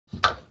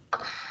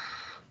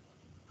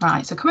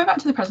Right, so coming back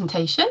to the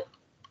presentation,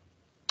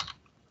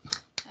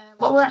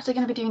 what we're actually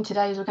going to be doing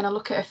today is we're going to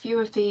look at a few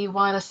of the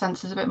wireless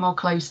sensors a bit more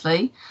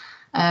closely.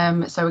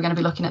 So we're going to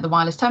be looking at the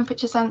wireless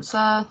temperature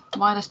sensor,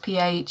 wireless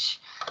pH,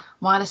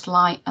 wireless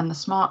light and the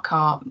smart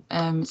car.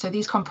 So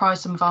these comprise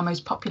some of our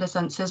most popular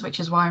sensors, which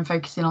is why I'm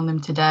focusing on them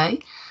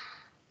today.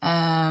 So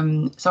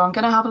I'm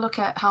going to have a look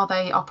at how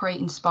they operate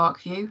in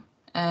SparkView,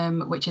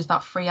 which is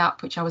that free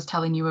app which I was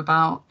telling you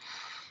about.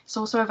 It's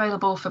also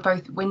available for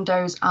both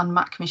Windows and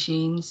Mac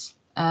machines,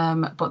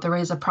 but there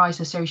is a price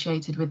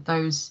associated with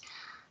those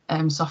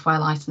software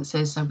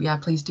licenses. So yeah,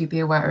 please do be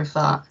aware of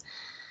that.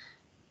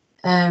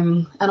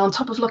 And on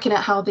top of looking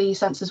at how the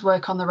sensors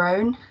work on their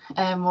own,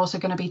 we're also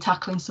going to be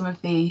tackling some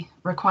of the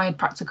required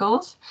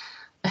practicals.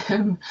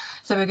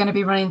 So we're going to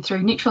be running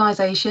through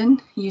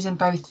neutralization using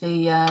both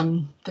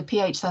the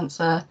pH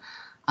sensor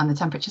and the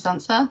temperature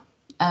sensor.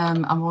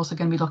 And we're also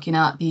going to be looking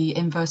at the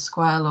inverse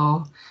square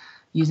law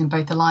using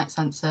both the light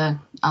sensor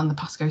and the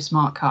PASCO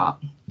smart cart.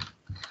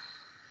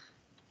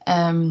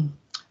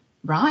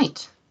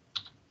 Right,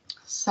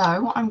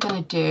 so what I'm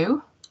going to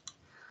do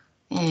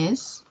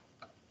is,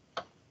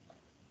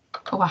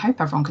 oh, I hope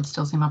everyone could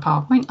still see my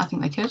PowerPoint. I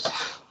think they could.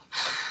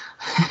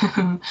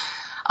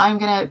 I'm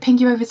going to ping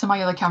you over to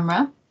my other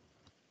camera.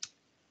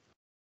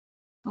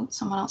 Oh,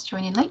 someone else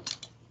joining late.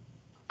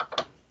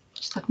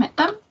 Just admit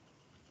them.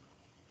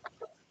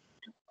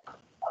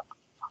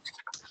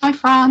 Hi,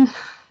 Fran.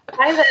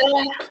 Hi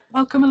there.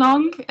 Welcome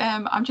along.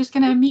 I'm just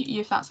going to mute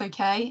you if that's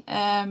okay.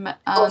 And,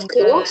 of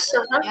course.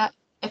 Yeah,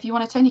 if you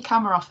want to turn your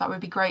camera off, that would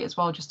be great as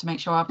well, just to make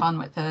sure our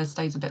bandwidth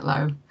stays a bit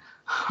low.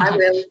 I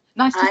will.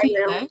 Nice to see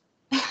you though.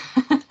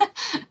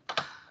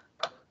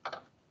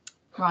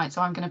 Right,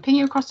 so I'm going to ping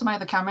you across to my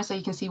other camera so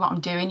you can see what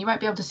I'm doing. You won't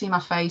be able to see my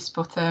face,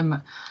 but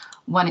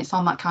when it's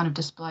on that kind of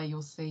display,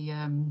 you'll see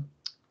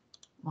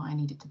why I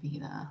need it to be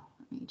there.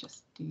 Let me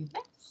just do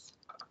this.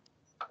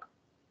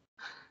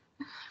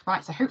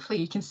 Right, so hopefully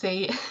you can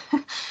see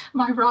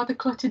my rather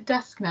cluttered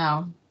desk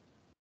now.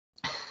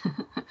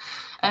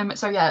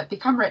 So yeah, the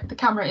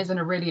camera is in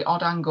a really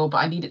odd angle, but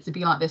I need it to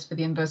be like this for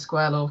the inverse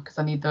square law because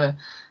I need the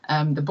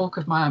bulk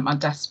of my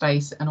desk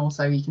space, and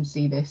also you can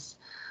see this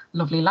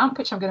lovely lamp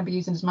which I'm going to be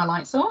using as my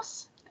light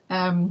source.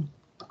 So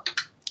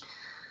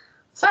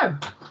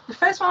the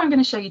first one I'm going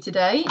to show you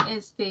today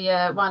is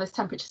the wireless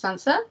temperature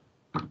sensor.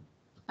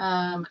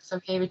 So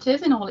here it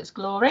is in all its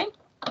glory.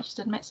 I'll just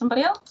admit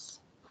somebody else.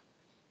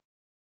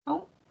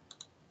 Oh.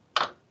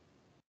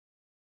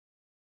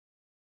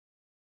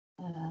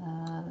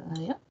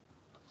 Yeah.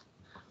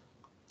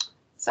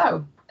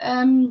 So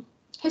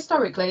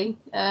historically,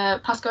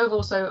 PASCO have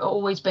also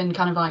always been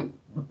kind of like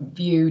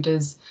viewed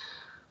as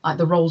like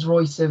the Rolls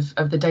Royce of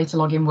the data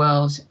logging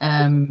world,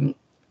 and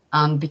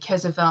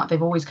because of that,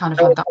 they've always kind of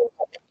had that.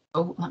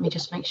 Oh, let me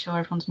just make sure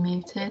everyone's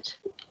muted.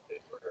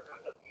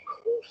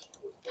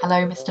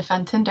 Hello, Mr.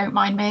 Fenton, don't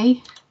mind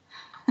me.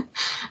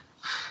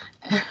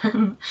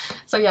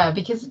 So yeah,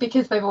 because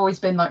they've always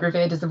been like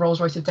revered as the Rolls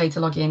Royce of data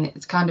logging,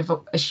 it's kind of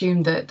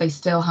assumed that they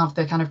still have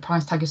the kind of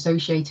price tag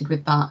associated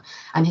with that.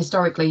 And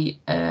historically,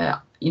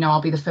 you know,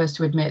 I'll be the first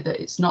to admit that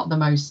it's not the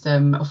most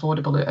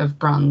affordable of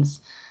brands.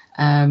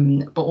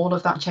 But all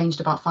of that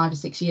changed about 5 or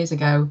 6 years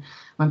ago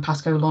when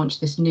PASCO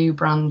launched this new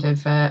brand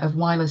of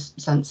wireless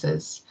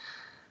sensors.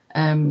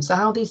 So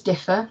how these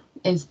differ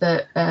is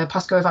that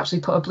PASCO have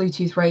actually put a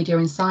Bluetooth radio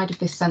inside of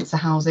this sensor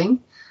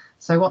housing.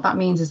 So what that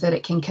means is that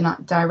it can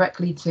connect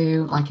directly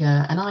to like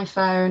an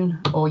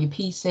iPhone or your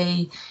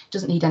PC. It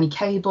doesn't need any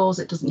cables.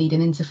 It doesn't need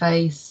an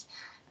interface.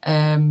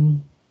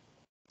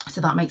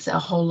 So that makes it a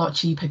whole lot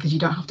cheaper because you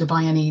don't have to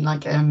buy any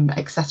like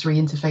accessory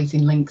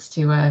interfacing links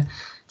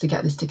to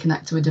get this to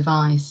connect to a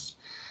device.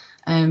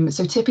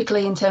 So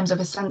typically in terms of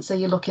a sensor,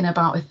 you're looking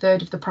about a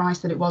third of the price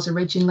that it was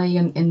originally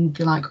in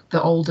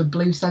the older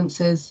blue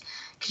sensors,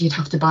 because you'd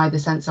have to buy the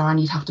sensor and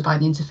you'd have to buy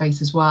the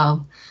interface as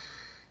well.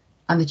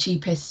 And the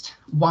cheapest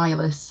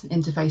wireless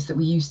interface that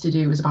we used to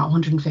do was about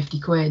 150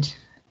 quid.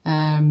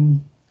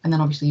 And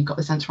then obviously you've got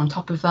the sensor on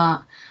top of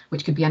that,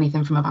 which could be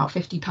anything from about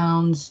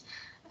 £50.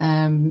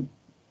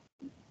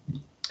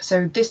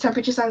 So this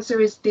temperature sensor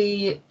is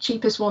the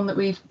cheapest one that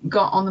we've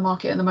got on the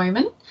market at the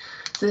moment.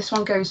 So this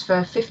one goes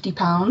for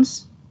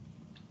 £50.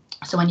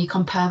 So when you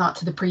compare that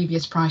to the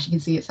previous price, you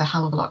can see it's a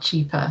hell of a lot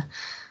cheaper.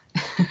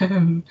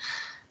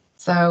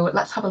 So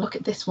let's have a look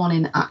at this one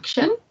in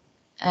action.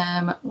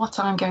 What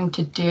I'm going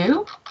to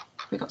do,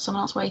 have we got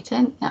someone else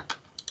waiting? Yep.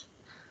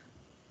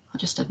 I'll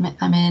just admit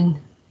them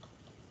in,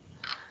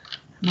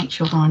 make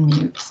sure they're on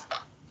mute.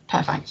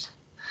 Perfect.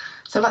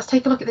 So let's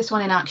take a look at this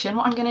one in action.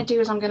 What I'm going to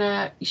do is I'm going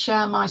to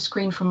share my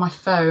screen from my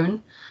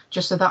phone,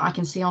 just so that I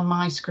can see on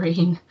my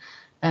screen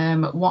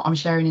what I'm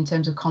sharing in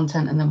terms of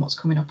content, and then what's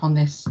coming up on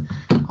this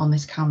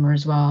camera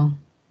as well.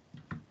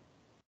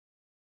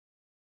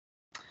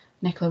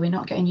 Nicola, we're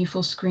not getting you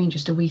full screen,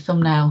 just a wee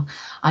thumbnail.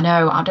 I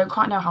know, I don't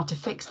quite know how to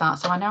fix that.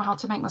 So I know how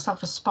to make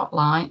myself a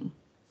spotlight,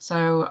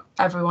 so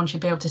everyone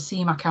should be able to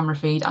see my camera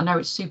feed. I know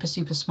it's super,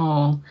 super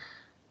small.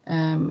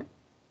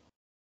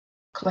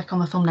 click on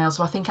the thumbnail.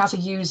 So I think as a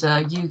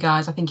user, you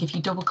guys, I think if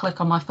you double click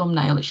on my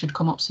thumbnail, it should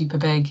come up super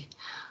big.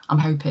 I'm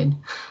hoping.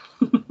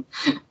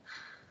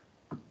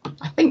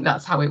 I think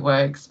that's how it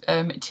works.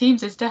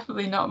 Teams is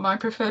definitely not my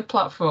preferred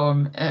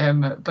platform,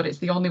 but it's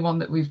the only one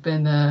that we've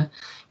been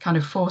kind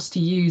of forced to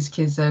use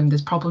because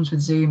there's problems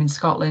with Zoom in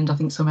Scotland. I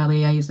think some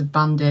LEAs have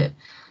banned it.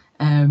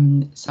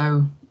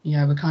 So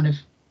yeah, we're kind of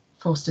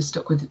forced to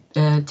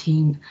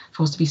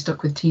be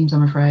stuck with Teams,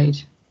 I'm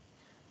afraid.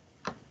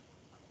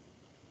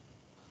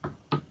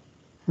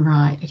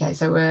 Right, okay,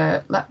 so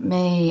let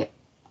me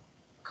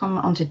come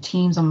onto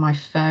Teams on my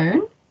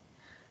phone.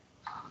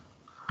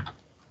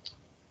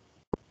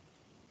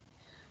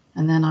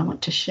 And then I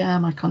want to share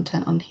my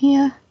content on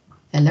here.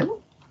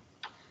 Hello.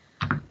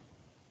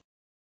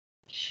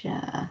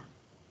 Share.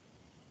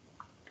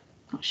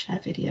 Not share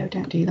video,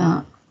 don't do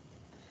that.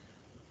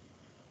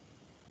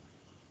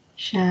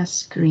 Share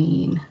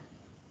screen.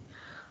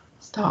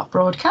 Start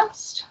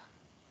broadcast.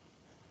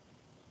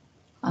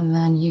 And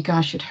then you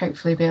guys should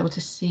hopefully be able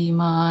to see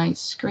my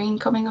screen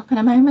coming up in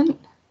a moment.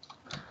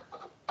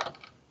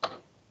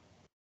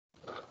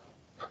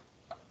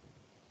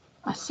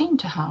 I seem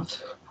to have.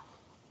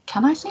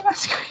 Can I see my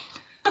screen?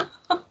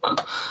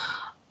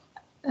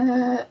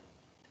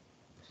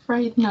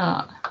 Afraid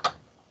not.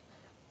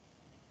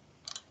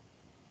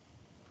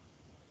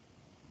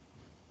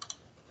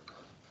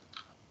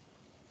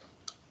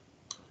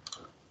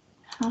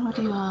 How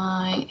do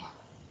I?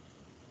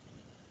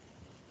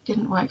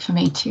 Didn't work for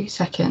me. 2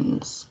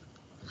 seconds.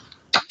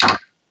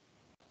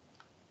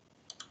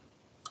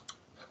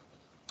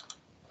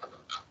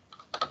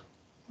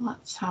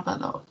 Let's have a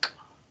look.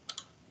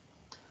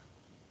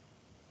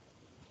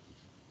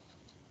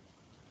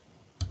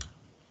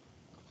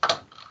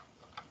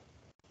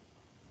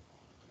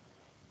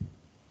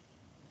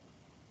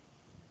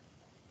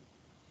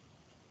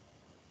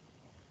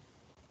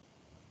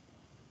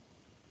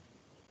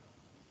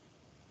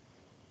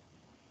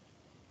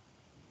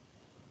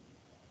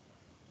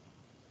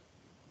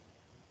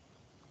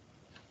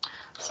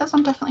 It says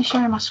I'm definitely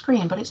sharing my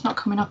screen, but it's not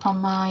coming up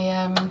on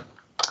my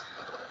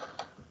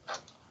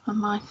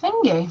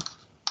thingy.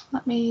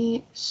 Let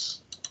me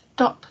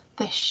stop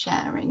this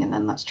sharing and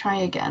then let's try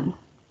again.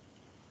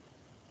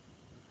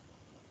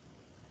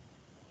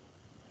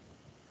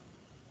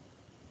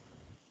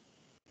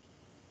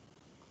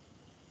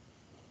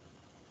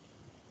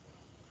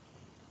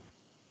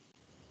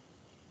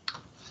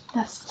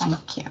 Yes,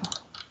 thank you.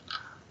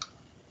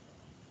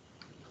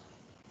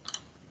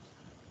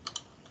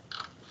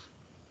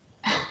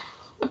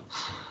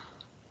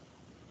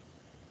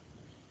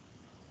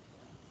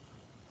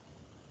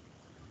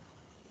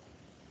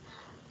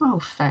 Oh,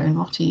 phone,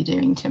 what are you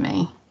doing to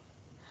me?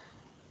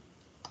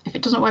 If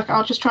it doesn't work,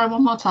 I'll just try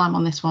one more time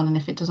on this one, and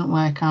if it doesn't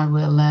work, I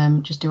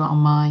will just do it on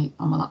my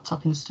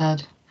laptop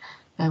instead.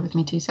 Bear with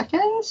me 2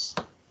 seconds.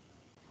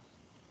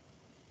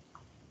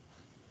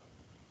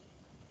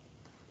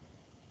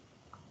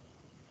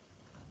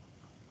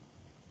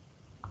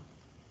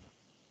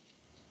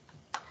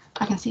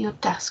 I can see your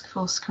desk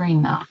full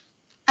screen now.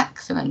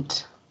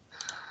 Excellent.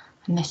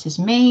 And this is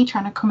me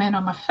trying to come in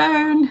on my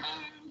phone.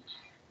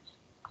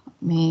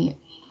 Let me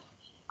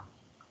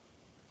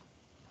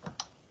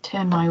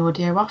turn my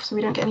audio off so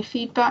we don't get any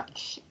feedback.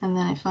 And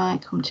then if I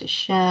come to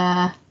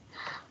share,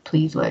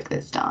 please work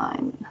this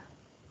time.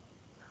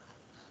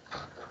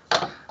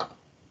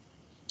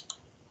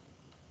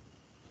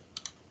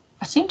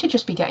 I seem to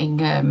just be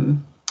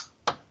getting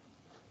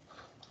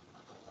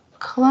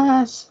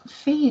Claire's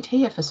feed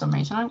here for some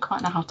reason. I don't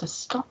quite know how to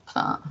stop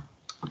that.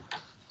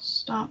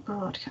 Start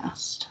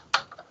broadcast.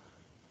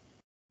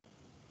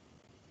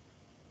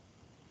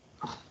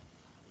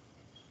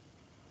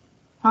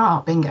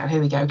 Oh, bingo,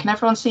 here we go. Can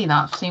everyone see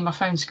that? See my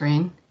phone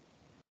screen?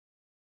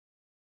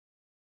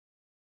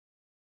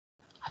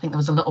 I think there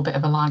was a little bit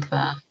of a lag there.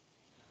 I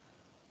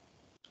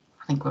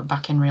think we're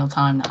back in real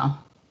time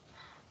now.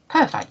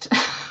 Perfect.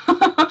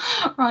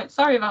 Right,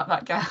 sorry about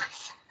that,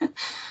 guys.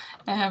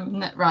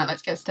 Right,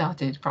 let's get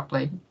started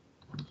properly.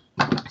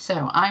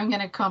 So I'm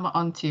going to come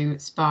onto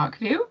Spark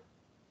View.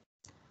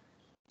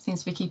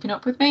 Seems to be keeping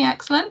up with me.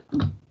 Excellent.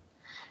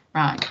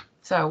 Right,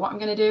 so what I'm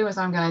going to do is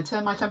I'm going to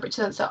turn my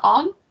temperature sensor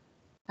on.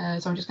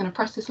 So I'm just going to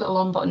press this little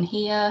on button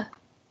here.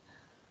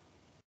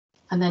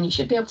 And then you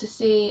should be able to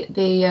see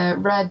the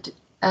red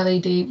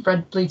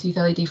Bluetooth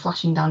LED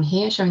flashing down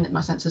here, showing that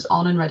my sensor's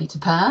on and ready to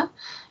pair.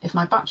 If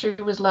my battery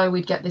was low,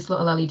 we'd get this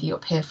little LED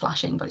up here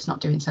flashing, but it's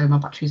not doing so. My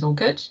battery's all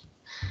good.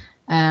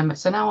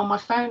 So now on my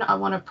phone, I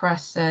want to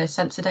press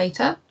sensor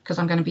data because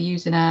I'm going to be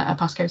using a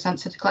PASCO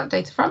sensor to collect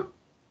data from.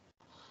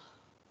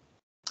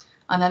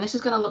 And then this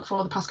is going to look for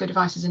all the PASCO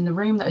devices in the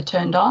room that are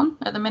turned on.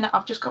 At the minute,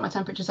 I've just got my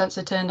temperature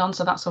sensor turned on,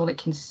 so that's all it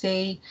can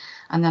see.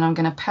 And then I'm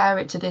going to pair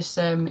it to this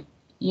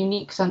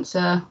unique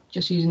sensor,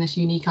 just using this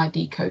unique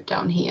ID code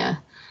down here.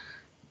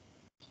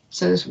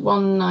 So there's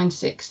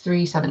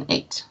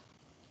 196378,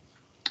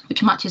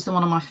 which matches the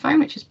one on my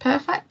phone, which is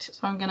perfect.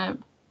 So I'm going to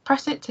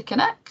press it to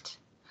connect.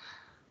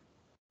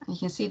 And you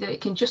can see that it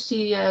can just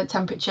see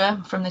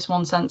temperature from this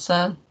one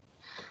sensor.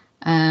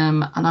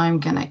 And I'm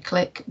going to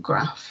click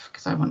graph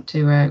because I want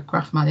to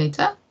graph my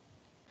data.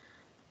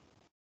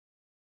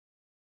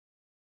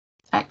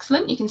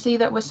 Excellent. You can see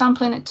that we're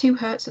sampling at 2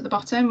 Hertz at the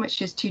bottom,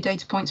 which is 2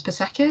 data points per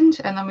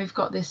second. And then we've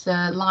got this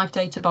live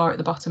data bar at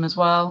the bottom as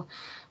well,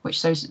 which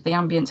shows the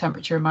ambient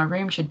temperature in my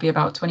room should be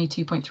about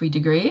 22.3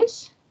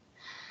 degrees.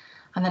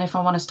 And then if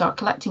I want to start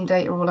collecting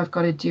data, all I've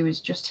got to do is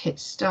just hit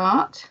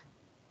start.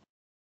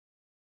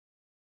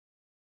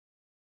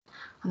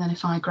 And then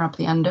if I grab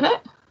the end of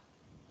it,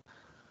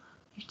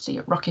 you can see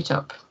it rocket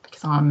up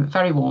because I'm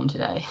very warm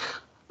today.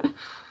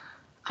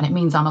 And it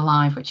means I'm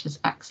alive, which is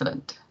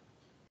excellent.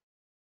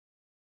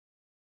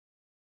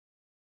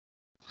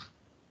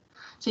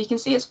 So you can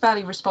see it's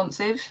fairly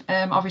responsive.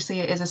 Obviously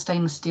it is a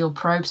stainless steel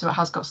probe, so it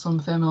has got some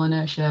thermal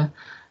inertia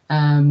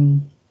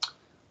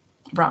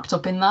wrapped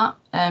up in that.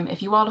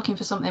 If you are looking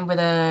for something with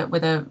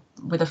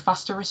a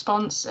faster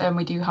response,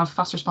 we do have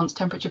fast response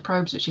temperature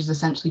probes, which is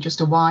essentially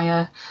just a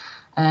wire.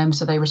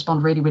 So they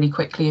respond really, really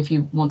quickly if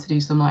you want to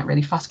do some like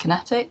really fast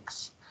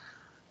kinetics.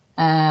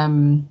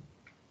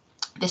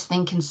 This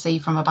thing can see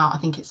from about, I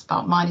think it's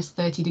about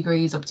 -30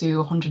 degrees up to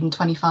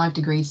 125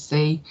 degrees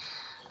C.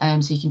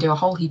 So you can do a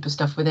whole heap of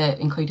stuff with it,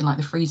 including like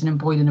the freezing and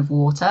boiling of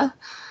water.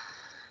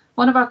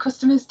 One of our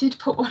customers did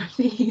put one of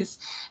these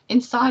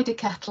inside a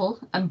kettle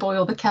and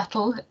boil the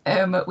kettle.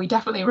 We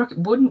definitely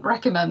wouldn't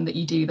recommend that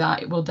you do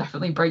that. It will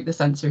definitely break the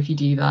sensor if you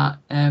do that.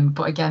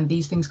 But again,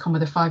 these things come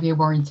with a 5-year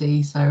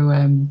warranty. So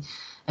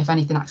if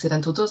anything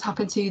accidental does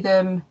happen to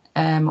them,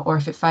 or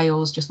if it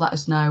fails, just let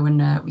us know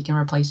and we can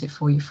replace it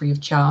for you free of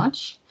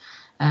charge,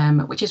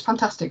 which is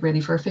fantastic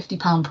really for a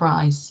 £50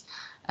 price.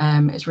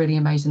 It's really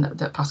amazing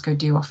that PASCO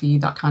do offer you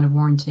that kind of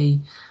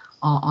warranty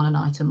on an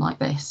item like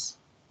this.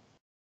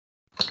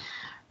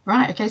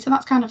 Right, okay, so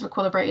that's kind of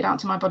equilibrated out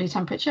to my body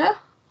temperature.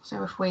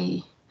 So if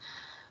we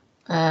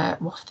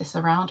waft this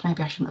around,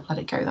 maybe I shouldn't have let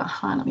it go that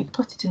high. Let me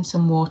put it in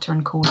some water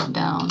and cool it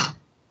down.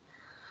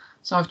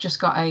 So I've just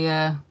got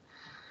a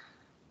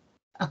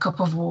cup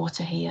of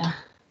water here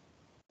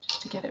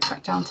just to get it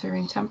back down to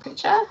room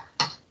temperature,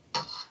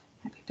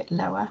 maybe a bit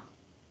lower.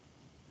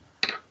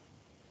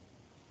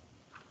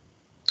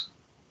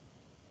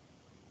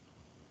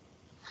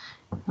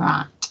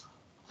 Right.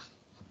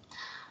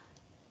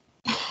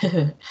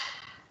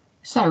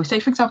 So say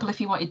for example, if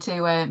you wanted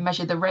to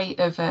measure the rate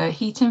of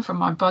heating from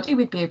my body,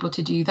 we'd be able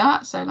to do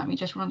that. So let me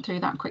just run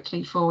through that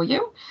quickly for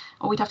you.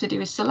 All we'd have to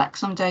do is select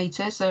some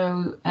data.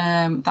 So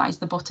that is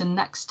the button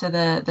next to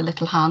the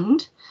little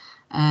hand.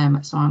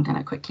 So I'm going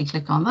to quickly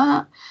click on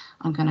that.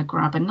 I'm going to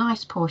grab a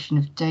nice portion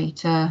of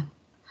data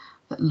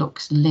that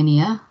looks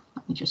linear.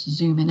 Let me just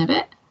zoom in a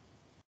bit.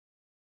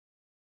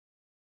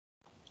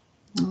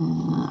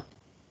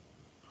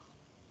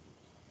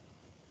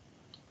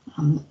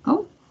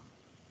 Oh,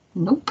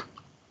 nope.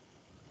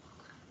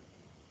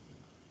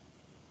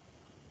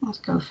 Let's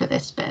go for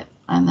this bit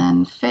and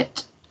then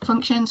fit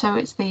function. So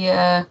it's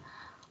the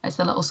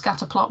little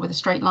scatter plot with a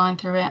straight line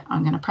through it.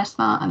 I'm going to press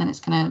that and then it's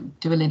going to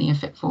do a linear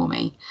fit for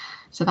me.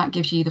 So that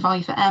gives you the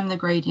value for M, the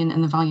gradient,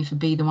 and the value for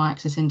B, the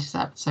y-axis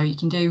intercept. So you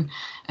can do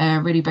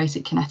really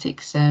basic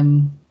kinetics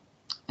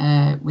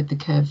with the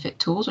curve fit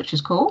tools, which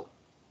is cool.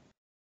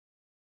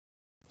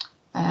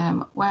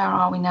 Where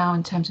are we now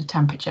in terms of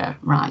temperature?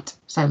 Right,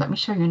 so let me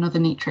show you another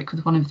neat trick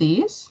with one of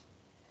these.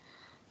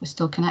 We're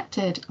still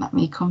connected. Let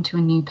me come to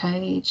a new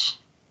page.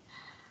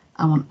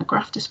 I want the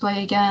graph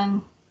display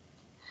again.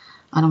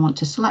 And I want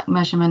to select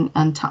measurement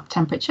and tap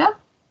temperature.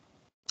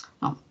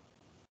 Oh,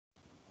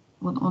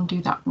 we'll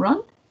undo that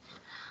run.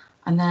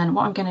 And then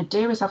what I'm going to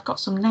do is I've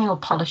got some nail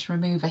polish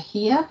remover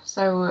here.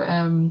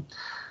 So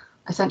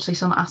essentially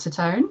some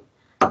acetone.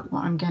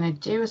 What I'm going to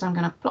do is I'm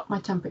going to plot my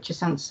temperature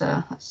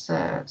sensor. Let's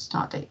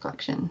start data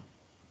collection.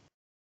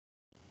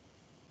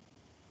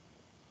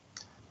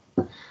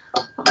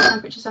 Put my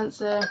temperature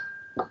sensor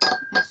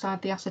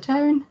inside the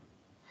acetone.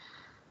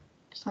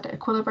 Just let it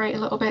equilibrate a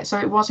little bit. So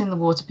it was in the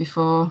water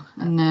before,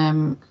 and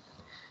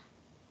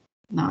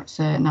now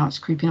it's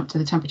creeping up to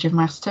the temperature of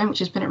my acetone, which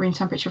has been at room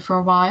temperature for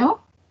a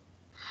while.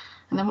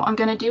 And then what I'm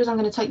going to do is I'm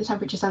going to take the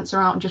temperature sensor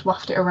out and just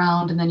waft it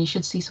around, and then you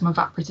should see some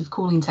evaporative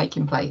cooling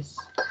taking place,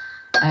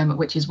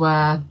 which is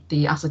where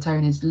the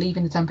acetone is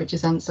leaving the temperature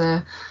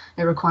sensor.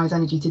 It requires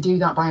energy to do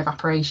that by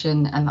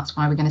evaporation, and that's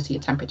why we're going to see a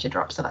temperature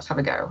drop. So let's have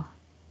a go.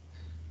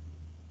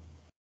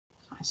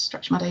 I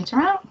stretch my data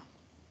out.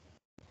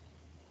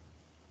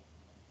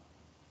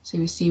 So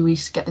we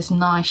get this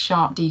nice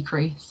sharp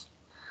decrease,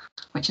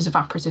 which is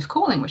evaporative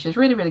cooling, which is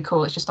really, really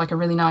cool. It's just like a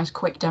really nice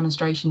quick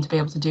demonstration to be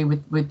able to do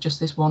with just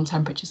this one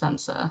temperature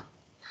sensor.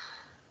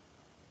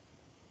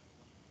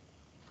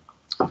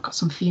 I've got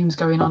some fumes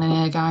going on in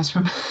here, guys,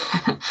 from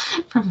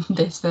from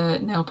this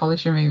nail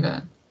polish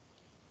remover.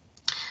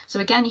 So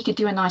again, you could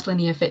do a nice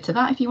linear fit to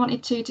that if you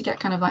wanted to get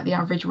kind of like the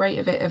average rate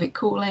of it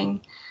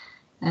cooling.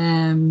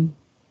 I'm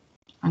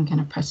going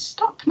to press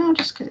stop now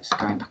just because it's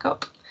going back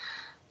up.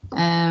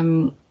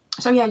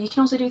 So yeah, you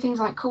can also do things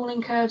like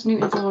cooling curves,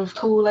 Newton's law of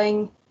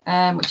cooling,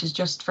 which is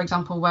just, for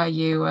example, where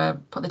you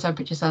put the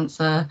temperature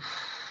sensor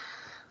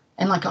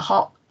in like a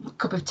hot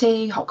cup of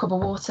tea, hot cup of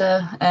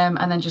water,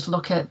 and then just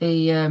look at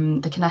the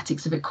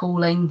kinetics of it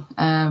cooling.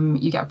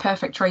 You get a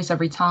perfect trace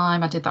every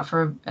time. I did that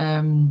for,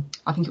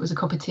 I think it was a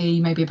cup of tea,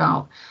 maybe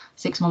about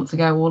 6 months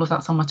ago. All of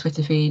that's on my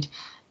Twitter feed.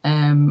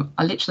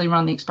 I literally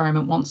ran the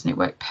experiment once and it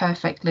worked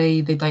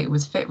perfectly. The data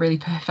was fit really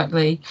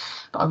perfectly,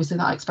 but obviously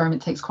that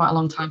experiment takes quite a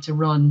long time to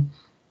run.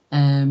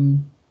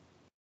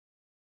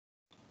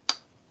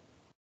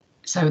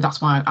 So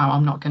that's why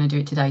I'm not going to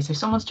do it today. So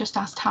someone's just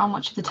asked how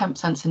much of the temp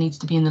sensor needs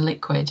to be in the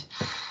liquid.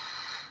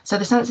 So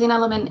the sensing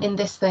element in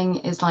this thing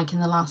is like in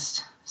the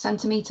last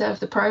centimetre of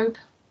the probe.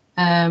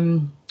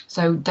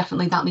 So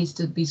definitely that needs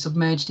to be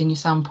submerged in your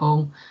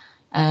sample.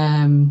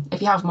 If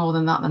you have more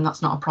than that, then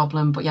that's not a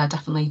problem. But yeah,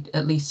 definitely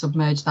at least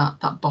submerge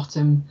that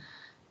bottom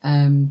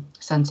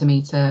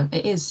centimetre.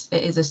 It is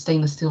a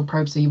stainless steel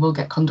probe, so you will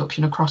get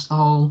conduction across the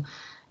whole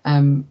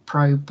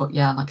probe. But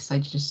yeah, like I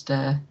said, just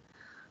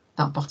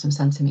that bottom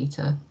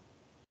centimetre.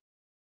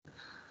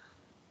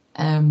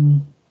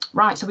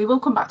 Right, so we will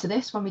come back to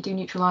this when we do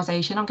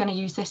neutralisation. I'm going to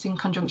use this in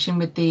conjunction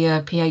with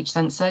the pH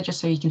sensor,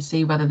 just so you can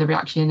see whether the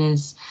reaction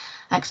is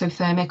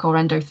exothermic or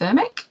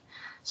endothermic.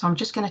 So I'm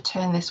just going to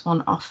turn this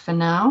one off for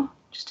now,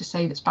 just to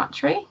save its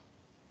battery.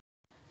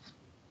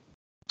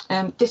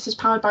 This is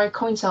powered by a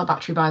coin cell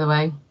battery, by the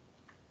way.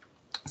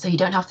 So you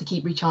don't have to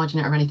keep recharging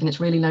it or anything. It's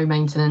really low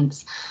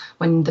maintenance.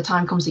 When the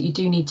time comes that you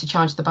do need to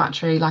charge the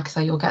battery, like I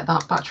say, you'll get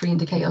that battery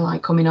indicator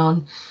light coming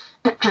on.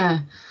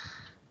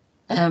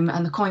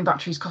 And the coin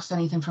batteries cost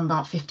anything from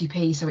about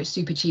 50p, so it's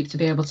super cheap to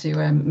be able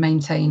to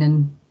maintain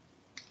and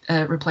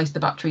replace the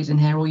batteries in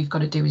here. All you've got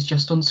to do is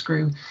just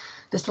unscrew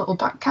this little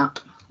back cap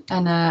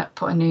and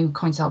put a new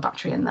coin cell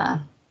battery in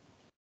there.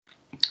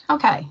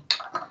 Okay,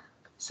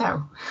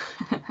 so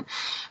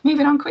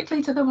moving on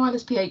quickly to the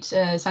wireless pH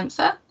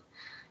sensor.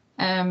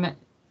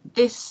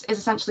 This is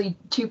essentially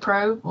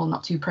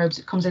not two probes,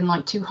 it comes in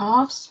like two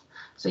halves.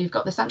 So you've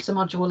got the sensor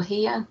module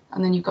here,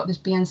 and then you've got this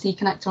BNC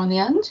connector on the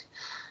end.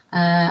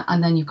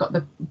 And then you've got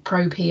the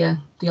probe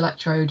here, the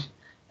electrode,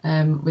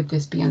 with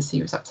this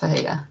BNC receptor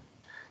here.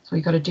 So what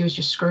you've got to do is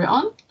just screw it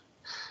on.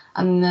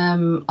 And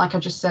like I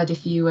just said,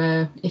 if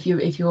your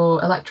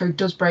electrode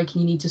does break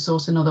and you need to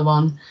source another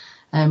one,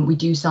 we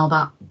do sell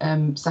that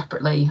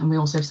separately, and we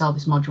also sell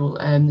this module,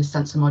 the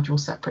sensor module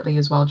separately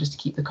as well, just to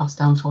keep the cost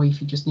down for you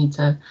if you just need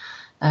to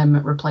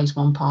replace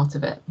one part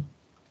of it.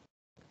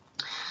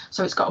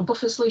 So it's got a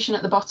buffer solution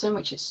at the bottom,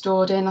 which it's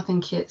stored in. I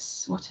think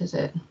it's, what is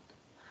it?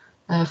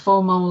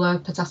 4 molar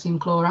potassium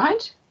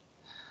chloride.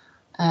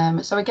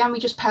 So again, we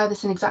just pair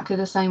this in exactly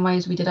the same way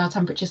as we did our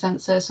temperature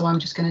sensor. So I'm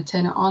just going to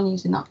turn it on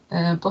using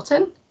that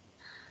button.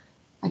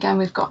 Again,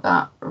 we've got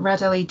that red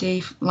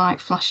LED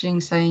light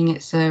flashing saying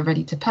it's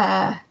ready to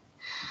pair.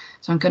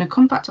 So I'm going to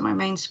come back to my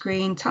main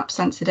screen, tap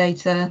sensor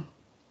data,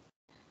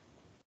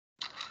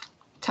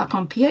 tap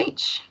on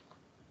pH,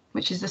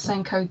 which is the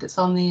same code that's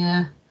on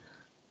the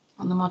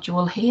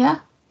module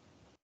here.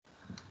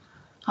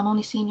 I'm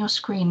only seeing your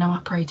screen, no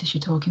apparatus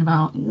you're talking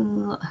about.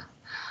 Ugh.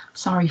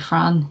 Sorry,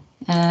 Fran.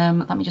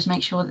 Let me just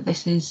make sure that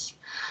this is.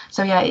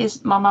 So yeah, it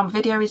is. My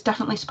video is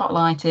definitely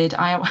spotlighted.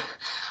 I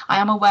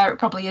am aware it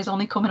probably is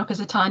only coming up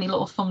as a tiny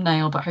little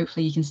thumbnail, but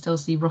hopefully you can still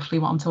see roughly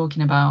what I'm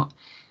talking about.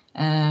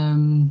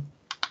 On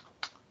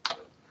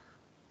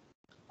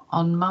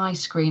my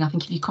screen, I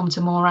think if you come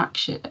to more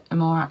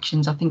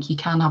actions, I think you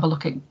can have a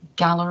look at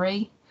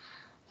gallery.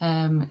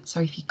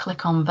 So if you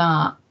click on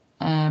that,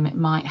 it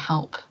might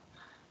help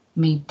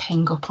me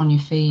ping up on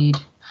your feed.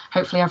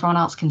 Hopefully everyone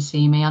else can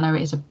see me. I know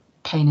it is a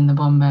pain in the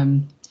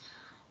bum,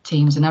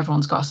 Teams, and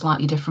everyone's got a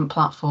slightly different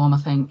platform, I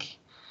think,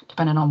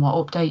 depending on what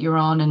update you're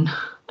on and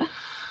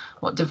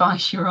what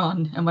device you're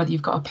on, and whether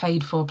you've got a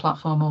paid for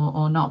platform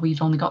or not.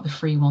 We've only got the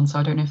free one, so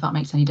I don't know if that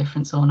makes any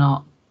difference or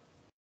not.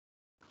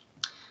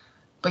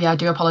 But yeah, I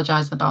do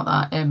apologise about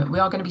that. We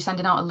are going to be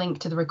sending out a link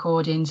to the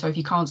recording, so if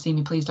you can't see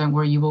me, please don't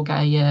worry, you will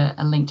get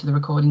a link to the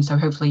recording, so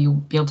hopefully you'll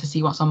be able to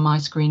see what's on my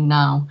screen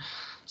now.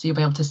 So you'll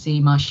be able to see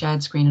my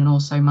shared screen and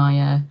also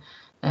my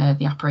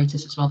the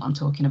apparatus as well that I'm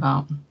talking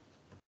about.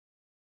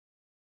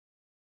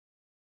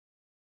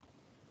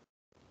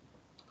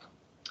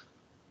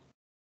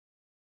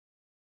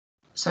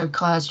 So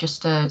Claire's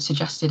just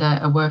suggested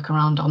a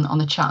workaround on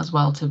the chat as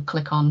well, to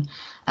click on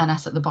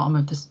NS at the bottom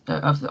of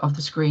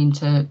the screen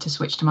to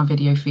switch to my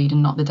video feed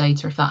and not the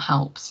data, if that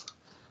helps.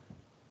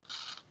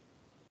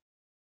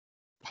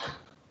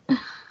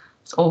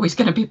 It's always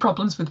going to be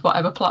problems with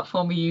whatever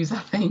platform we use, I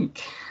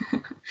think.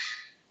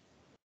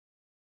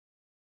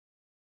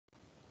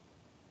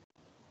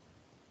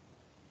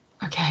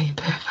 Okay,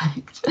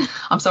 perfect.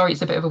 I'm sorry,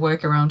 it's a bit of a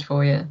workaround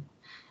for you.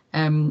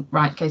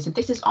 Right, okay, so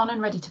this is on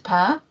and ready to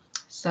pair.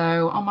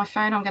 So on my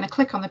phone, I'm going to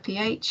click on the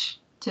pH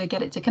to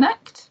get it to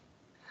connect.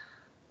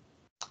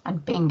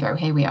 And bingo,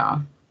 here we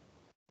are.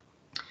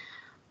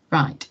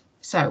 Right,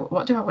 so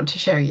what do I want to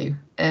show you?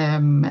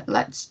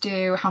 Let's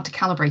do how to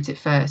calibrate it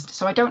first.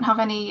 So I don't have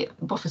any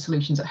buffer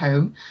solutions at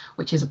home,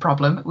 which is a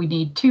problem. We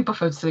need 2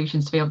 buffer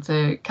solutions to be able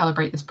to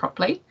calibrate this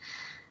properly.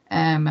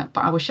 But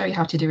I will show you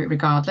how to do it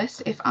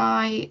regardless. If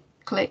I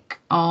click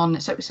on,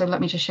 so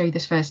let me just show you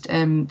this first.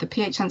 The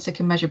pH sensor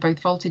can measure both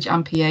voltage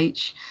and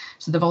pH.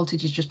 So the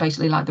voltage is just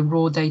basically like the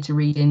raw data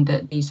reading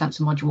that the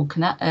sensor module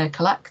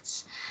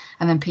collects,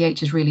 and then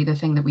pH is really the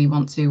thing that we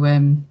want to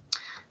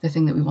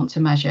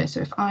measure. So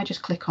if I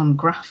just click on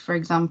graph, for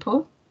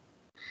example,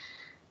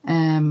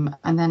 and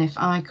then if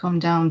I come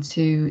down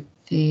to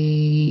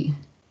the,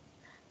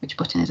 which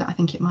button is it? I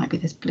think it might be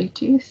this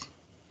Bluetooth.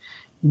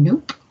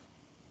 Nope.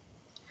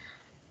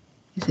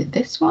 Is it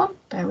this one?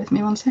 Bear with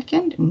me one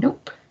second.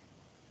 Nope.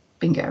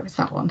 Bingo, it's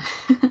that one.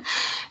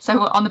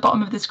 So on the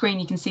bottom of the screen,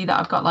 you can see that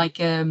I've got like,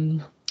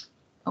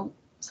 oh,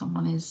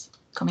 someone is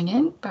coming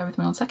in. Bear with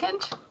me one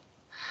second.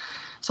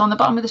 So on the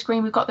bottom of the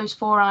screen, we've got those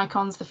 4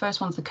 icons. The first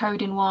one's the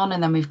coding one,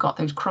 and then we've got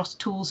those cross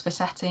tools for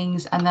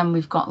settings, and then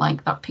we've got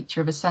like that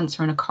picture of a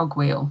sensor and a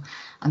cogwheel,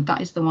 and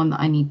that is the one that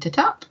I need to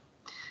tap.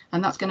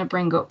 And that's going to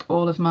bring up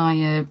all of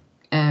my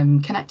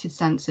connected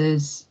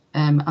sensors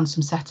and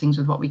some settings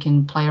with what we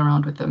can play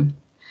around with them.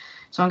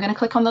 So I'm going to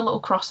click on the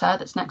little crosshair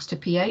that's next to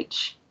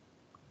pH,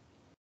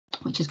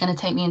 which is going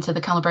to take me into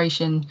the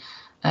calibration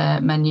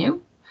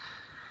menu.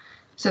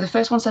 So the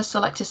first one says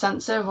select a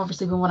sensor.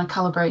 Obviously we want to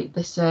calibrate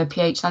this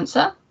pH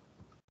sensor.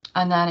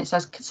 And then it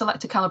says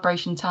select a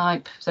calibration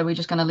type. So we're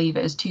just going to leave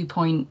it as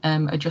 2-point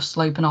adjust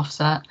slope and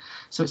offset.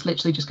 So it's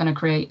literally just going to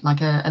create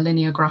like a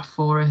linear graph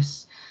for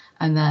us,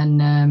 and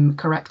then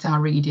correct our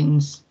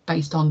readings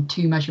based on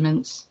 2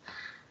 measurements.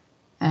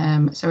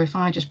 So if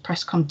I just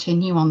press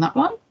continue on that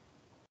one,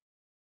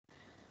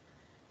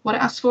 what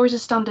it asks for is a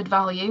standard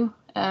value.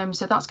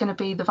 So that's going to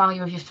be the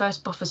value of your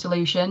first buffer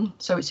solution.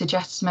 So it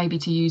suggests maybe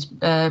to use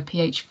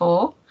pH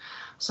 4.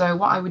 So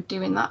what I would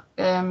do in that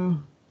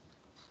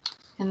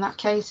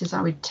case is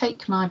I would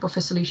take my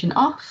buffer solution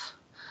off,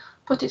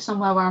 put it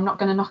somewhere where I'm not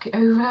going to knock it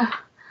over,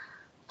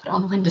 put it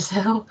on the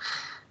windowsill,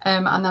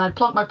 and then I'd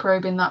plonk my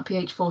probe in that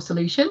pH 4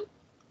 solution.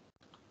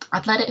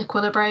 I'd let it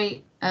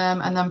equilibrate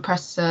and then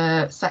press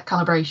set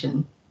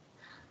calibration.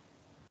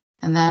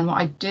 And then what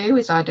I'd do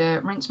is I'd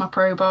rinse my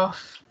probe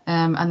off,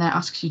 and then it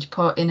asks you to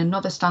put in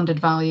another standard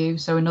value,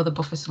 so another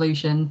buffer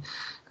solution,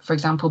 for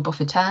example,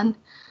 buffer 10.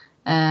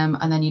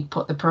 And then you'd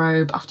put the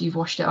probe, after you've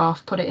washed it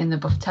off, put it in the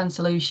buffer 10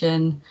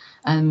 solution,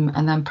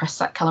 and then press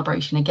set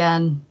calibration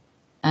again.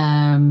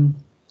 And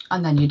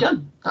then you're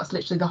done. That's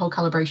literally the whole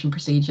calibration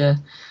procedure.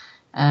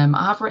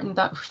 I have written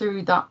that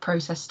through that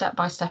process step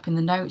by step in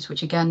the notes,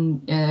 which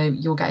again,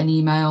 you'll get an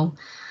email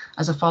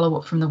as a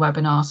follow-up from the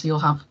webinar, so you'll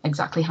have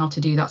exactly how to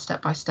do that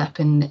step by step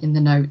in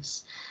the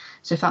notes.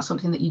 So if that's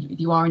something that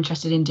you are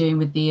interested in doing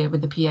with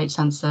the pH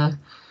sensor,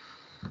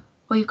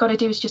 all you've got to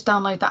do is just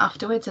download that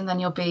afterwards, and then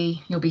you'll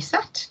be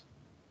set.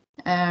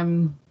 So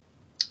I'm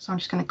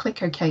just going to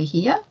click OK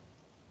here.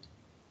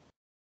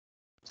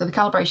 So the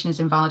calibration is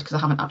invalid because I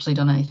haven't actually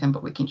done anything,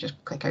 but we can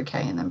just click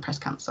OK and then press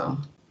cancel.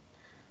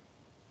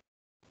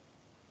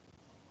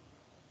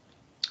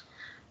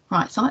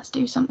 Right, so let's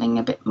do something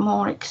a bit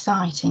more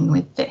exciting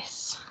with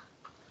this.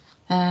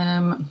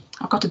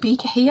 I've got a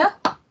beaker here.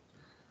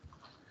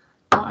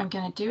 What I'm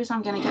going to do is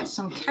I'm going to get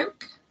some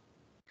Coke.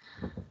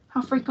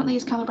 How frequently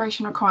is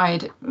calibration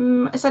required?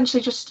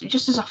 Essentially just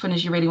as often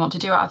as you really want to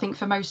do it. I think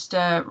for most,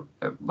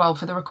 well,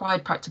 for the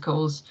required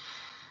practicals,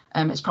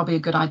 it's probably a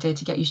good idea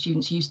to get your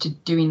students used to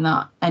doing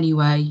that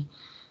anyway.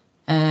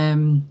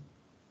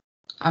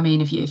 I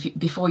mean, if you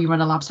before you run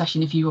a lab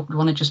session, if you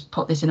want to just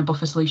put this in a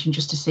buffer solution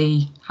just to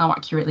see how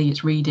accurately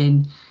it's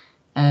reading,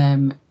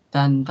 then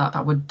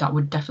that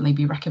would definitely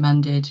be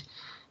recommended.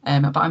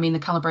 But I mean, the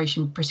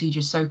calibration procedure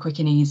is so quick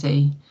and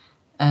easy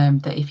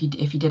that if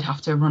you did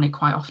have to run it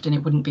quite often,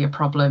 it wouldn't be a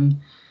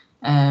problem.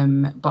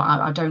 But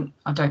I don't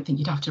think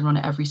you'd have to run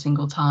it every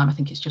single time. I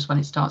think it's just when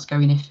it starts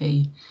going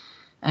iffy.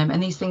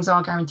 And these things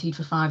are guaranteed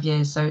for 5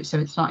 years, so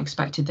it's not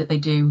expected that they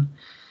do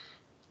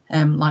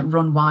like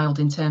run wild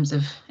in terms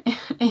of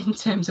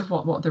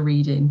what they're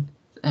reading.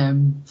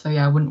 So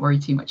yeah, I wouldn't worry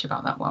too much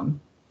about that one.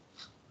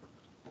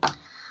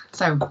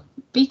 So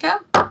beaker,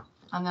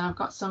 and then I've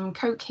got some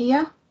Coke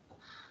here,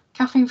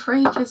 caffeine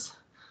free because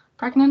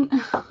pregnant.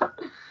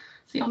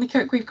 It's the only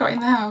Coke we've got in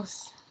the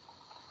house.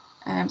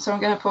 So I'm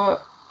going to put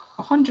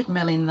 100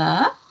 ml in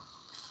there.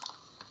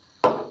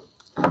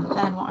 And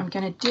then what I'm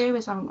going to do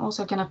is I'm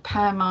also going to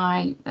pair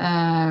my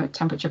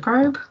temperature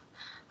probe.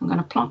 I'm going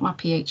to plonk my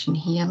pH in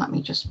here. Let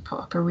me just put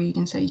up a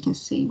reading so you can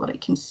see what it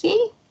can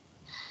see.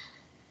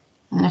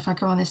 And then if I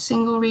go on this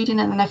single reading,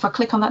 and then if I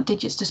click on that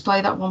digits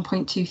display, that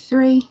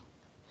 1.23,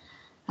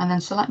 and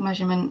then select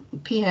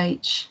measurement,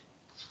 pH,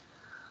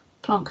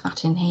 plonk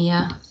that in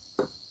here,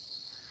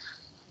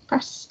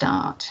 press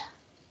start.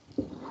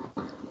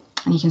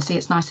 And you can see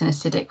it's nice and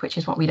acidic, which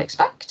is what we'd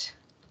expect.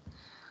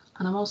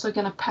 And I'm also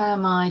going to pair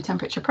my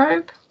temperature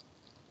probe.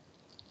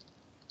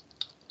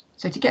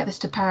 So to get this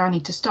to pair, I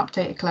need to stop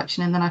data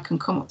collection, and then I can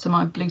come up to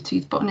my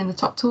Bluetooth button in the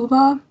top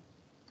toolbar,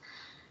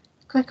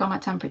 click on my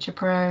temperature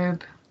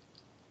probe,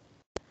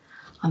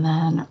 and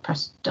then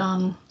press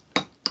done.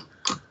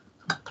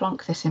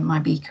 Plonk this in my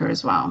beaker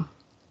as well.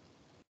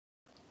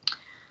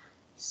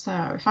 So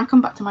if I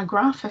come back to my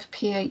graph of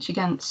pH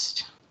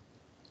against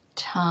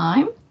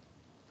time,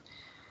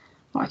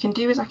 what I can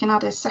do is I can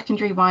add a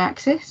secondary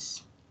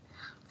y-axis.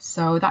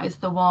 So that is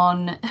the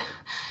one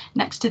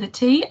next to the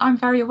T. I'm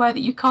very aware that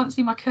you can't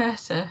see my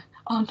cursor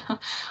on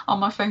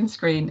my phone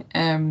screen.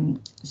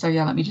 So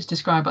yeah, let me just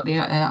describe what the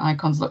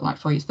icons look like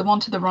for you. It's the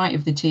one to the right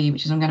of the T,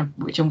 which I'm going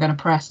to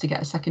press to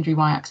get a secondary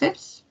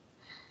y-axis.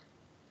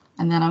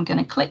 And then I'm going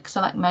to click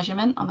select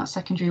measurement on that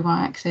secondary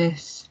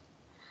y-axis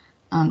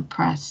and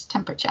press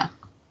temperature.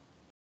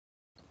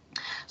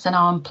 So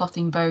now I'm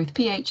plotting both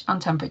pH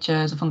and temperature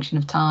as a function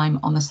of time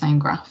on the same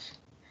graph.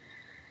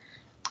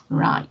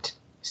 Right,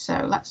 so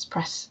let's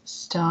press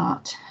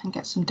start and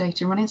get some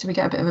data running so we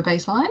get a bit of a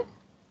baseline.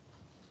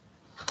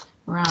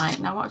 Right,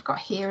 now what I've got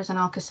here is an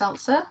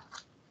Alka-Seltzer.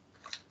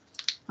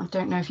 I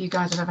don't know if you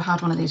guys have ever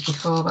had one of these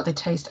before, but they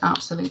taste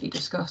absolutely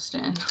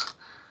disgusting.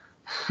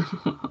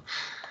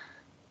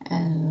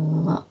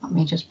 Let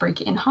me just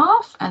break it in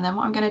half, and then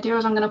what I'm going to do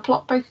is I'm going to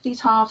plot both of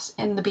these halves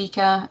in the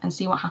beaker and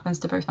see what happens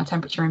to both my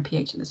temperature and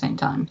pH at the same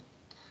time.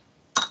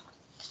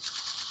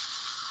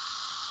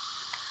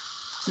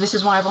 So this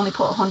is why I've only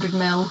put 100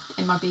 ml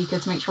in my beaker,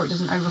 to make sure it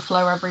doesn't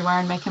overflow everywhere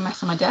and make a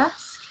mess on my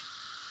desk.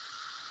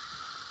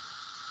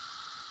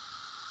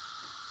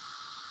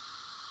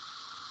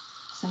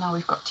 So now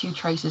we've got two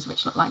traces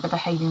which look like they're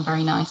behaving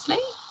very nicely.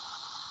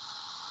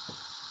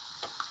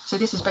 So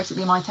this is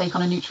basically my take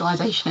on a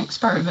neutralization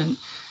experiment,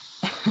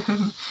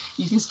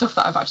 using stuff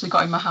that I've actually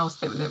got in my house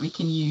that we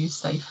can use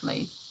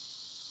safely.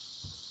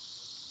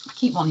 I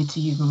keep wanting to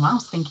use my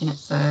mouse, thinking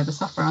it's the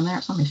software on there.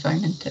 It's on my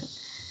phone, isn't it?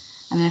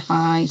 And then if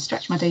I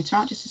stretch my data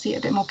out just to see it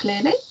a bit more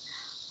clearly,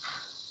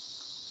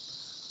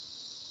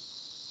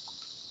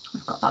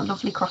 we've got that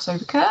lovely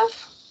crossover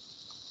curve.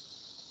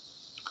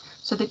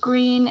 So the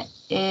green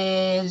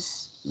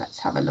is, let's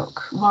have a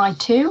look,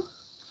 Y2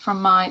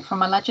 from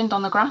my legend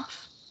on the graph.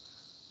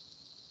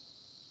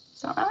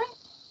 Is that right?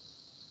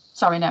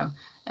 Sorry, no.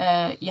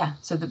 Yeah,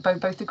 so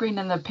both the green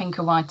and the pink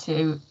are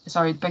Y2.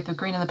 Sorry, both the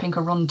green and the pink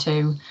are run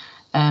 2.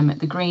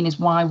 The green is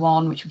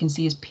Y1, which we can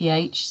see is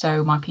pH.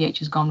 So my pH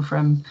has gone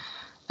from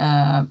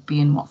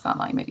being, what's that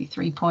like, maybe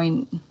 3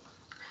 point.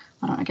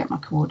 Why don't I get my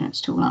coordinates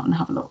tool out and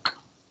have a look?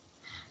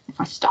 If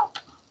I stop,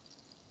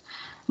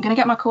 I'm going to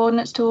get my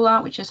coordinates tool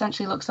out, which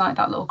essentially looks like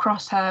that little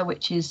crosshair,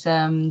 which is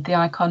the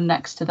icon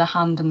next to the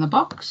hand and the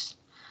box.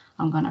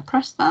 I'm going to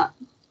press that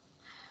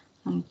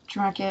and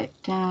drag it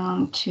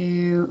down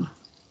to,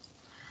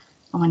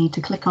 I need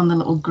to click on the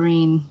little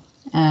green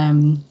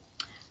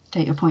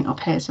data point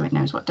up here so it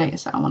knows what data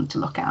set I want to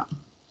look at.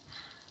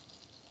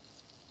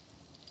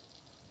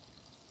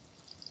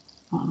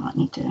 Or I might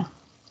need to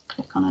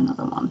click on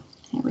another one.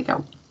 Here we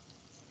go.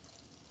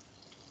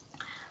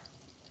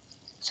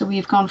 So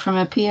we've gone from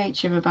a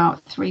pH of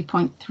about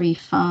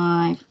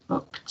 3.35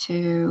 up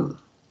to,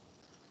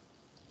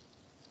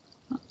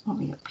 what are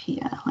we up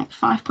here, like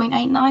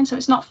 5.89. So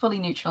it's not fully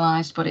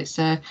neutralized, but it's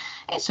a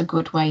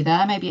good way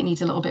there. Maybe it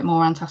needs a little bit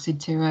more antacid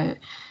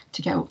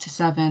to get up to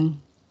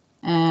 7.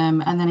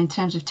 And then in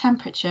terms of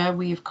temperature,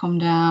 we've come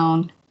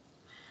down,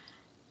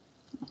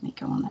 let me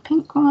go on the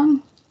pink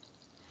one.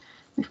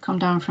 We've come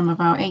down from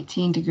about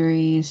 18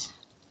 degrees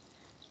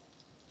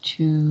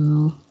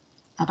to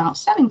about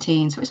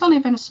 17. So it's only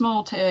been a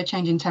small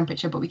change in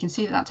temperature, but we can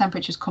see that that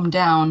temperature's come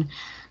down.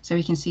 So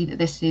we can see that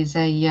this is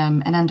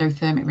an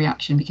endothermic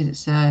reaction because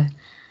it's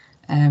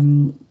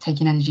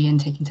taking energy in,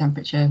 taking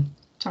temperature.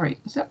 Sorry,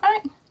 is that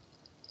right?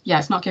 Yeah,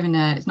 it's not giving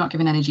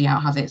energy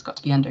out, has it? It's got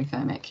to be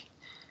endothermic.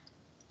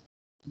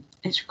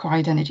 It's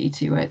required energy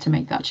to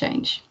make that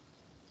change.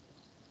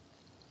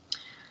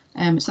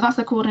 So that's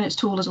the coordinates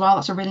tool as well.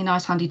 That's a really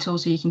nice handy tool,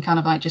 so you can kind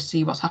of like just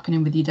see what's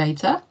happening with your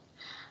data,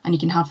 and you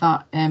can have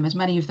that as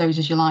many of those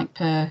as you like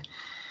per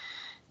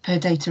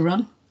data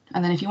run.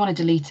 And then if you want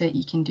to delete it,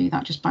 you can do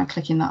that just by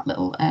clicking that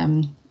little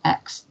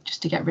X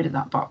just to get rid of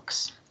that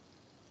box.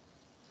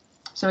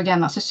 So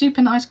again, that's a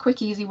super nice,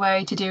 quick, easy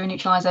way to do a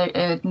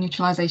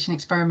neutralization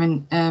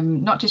experiment,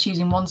 not just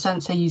using one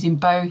sensor, using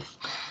both.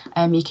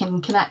 You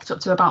can connect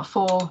up to about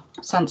 4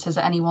 sensors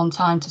at any one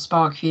time to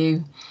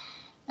SparkView,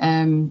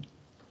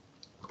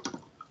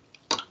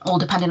 all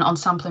depending on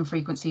sampling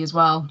frequency as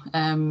well.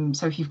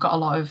 So if you've got a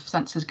lot of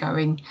sensors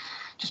going,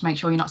 just make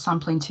sure you're not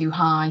sampling too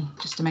high,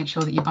 just to make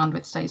sure that your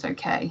bandwidth stays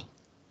okay.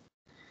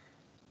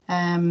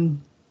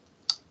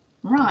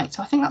 Right,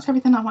 so I think that's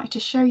everything I wanted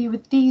to show you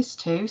with these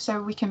two, so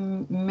we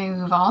can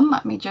move on.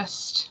 Let me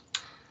just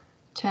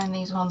turn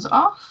these ones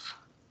off.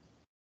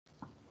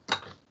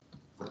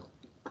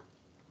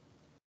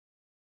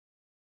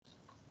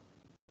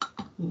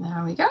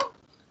 There we go.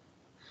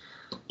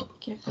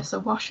 Give this a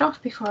wash off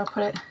before I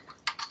put it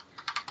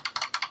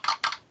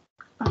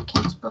back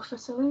into buffer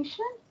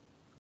solution.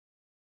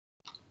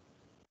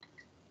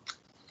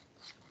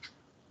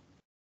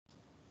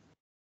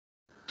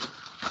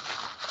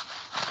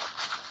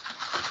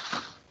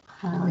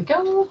 There we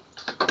go.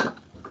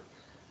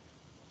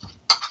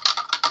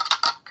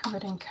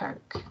 Covered in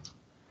Coke.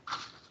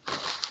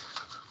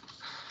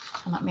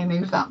 And let me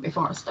move that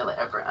before I spill it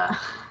everywhere.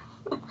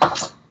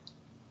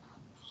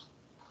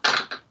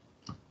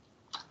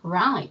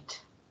 Right.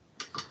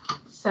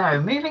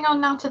 So moving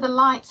on now to the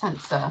light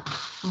sensor.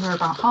 We're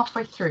about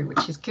halfway through,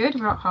 which is good.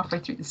 We're about halfway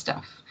through the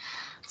stuff.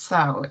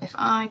 So if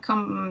I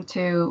come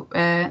to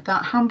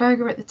that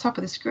hamburger at the top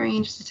of the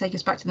screen, just to take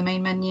us back to the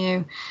main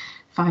menu,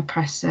 if I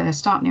press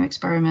start new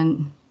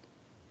experiment,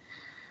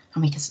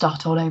 and we can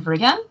start all over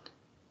again.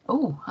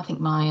 Oh, I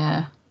think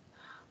my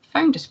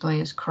phone display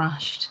has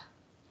crashed.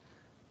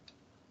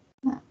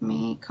 Let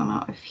me come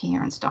out of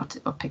here and start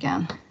it up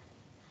again.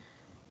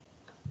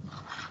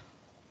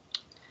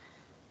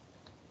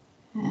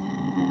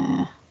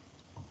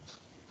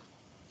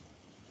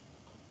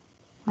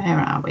 Where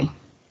are we?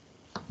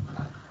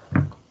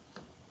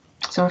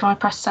 So if I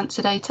press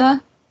sensor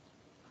data,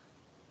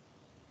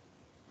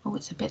 oh,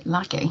 it's a bit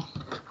laggy.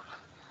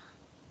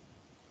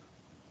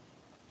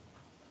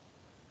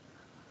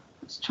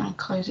 Let's try and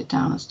close it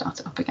down and start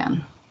it up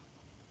again.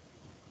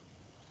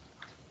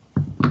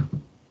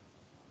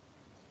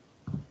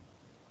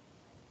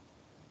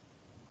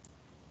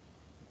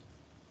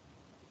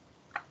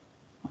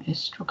 It is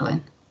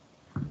struggling.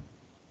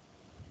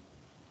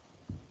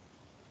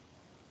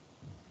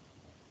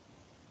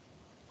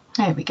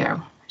 There we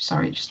go.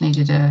 Sorry, it just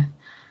needed a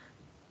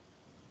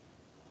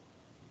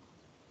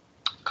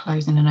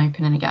closing and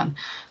opening again.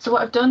 So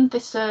what I've done,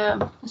 this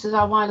is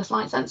our wireless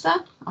light sensor.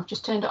 I've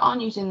just turned it on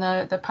using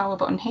the power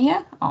button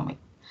here. Oh my,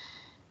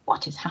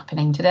 what is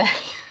happening today?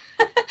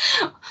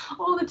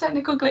 All the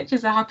technical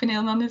glitches are happening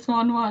on this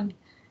one.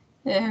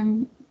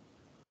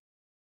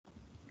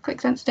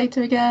 Click sense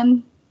data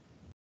again.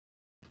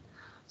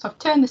 So I've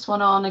turned this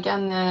one on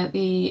again.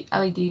 The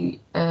LED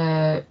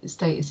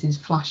status is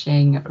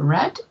flashing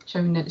red,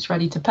 showing that it's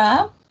ready to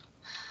pair.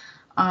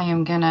 I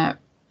am gonna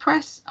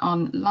press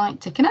on light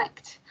to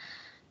connect.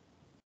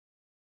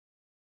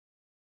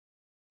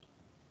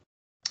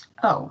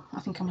 Oh, I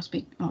think I must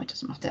be, oh, it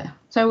doesn't matter.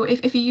 So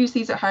if you use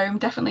these at home,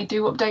 definitely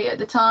do update at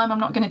the time. I'm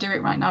not going to do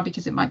it right now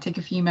because it might take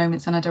a few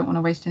moments and I don't want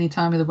to waste any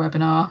time with the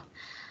webinar.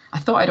 I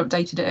thought I'd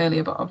updated it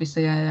earlier, but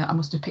obviously I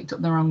must have picked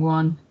up the wrong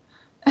one.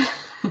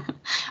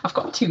 I've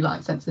got two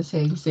light sensors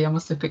here, you see. I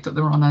must have picked up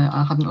the wrong one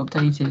I hadn't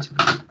updated.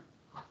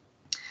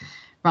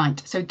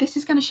 Right, so this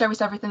is going to show us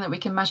everything that we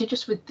can measure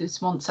just with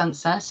this one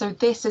sensor. So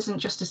this isn't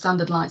just a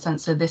standard light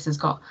sensor. This has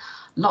got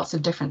lots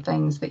of different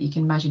things that you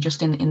can measure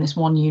just in this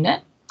one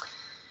unit.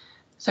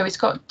 So it's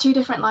got two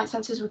different light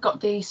sensors. We've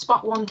got the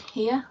spot one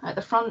here at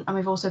the front, and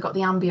we've also got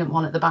the ambient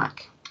one at the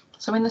back.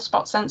 So in the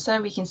spot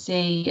sensor, we can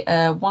see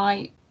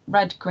white,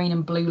 red, green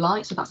and blue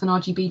light. So that's an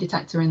RGB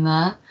detector in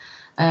there.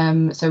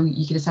 So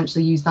you could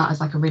essentially use that as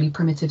like a really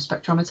primitive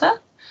spectrometer.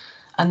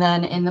 And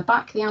then in the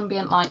back, the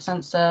ambient light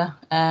sensor,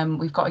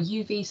 we've got a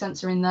UV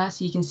sensor in there.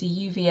 So you can see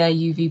UVA,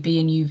 UVB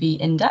and UV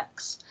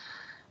index.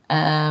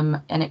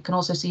 And it can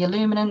also see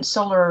illuminance,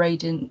 solar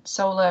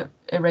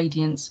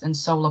irradiance and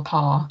solar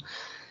power.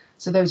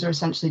 So those are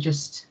essentially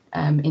just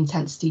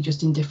intensity,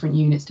 just in different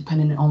units,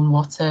 depending on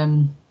what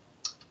am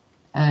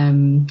I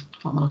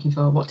looking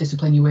for, what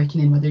discipline you're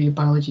working in, whether you're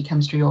biology,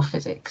 chemistry or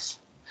physics.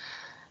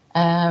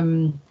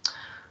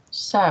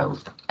 So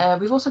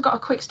we've also got a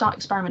quick start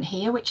experiment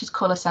here, which is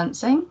colour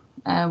sensing,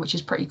 which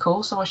is pretty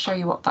cool. So I'll show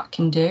you what that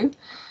can do.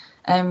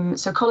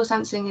 So colour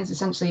sensing is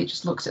essentially, it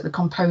just looks at the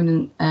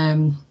component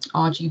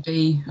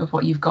RGB of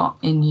what you've got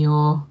in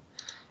your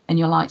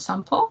light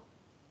sample.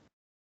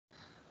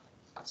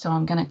 So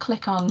I'm going to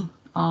click on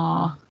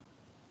our,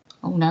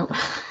 oh no,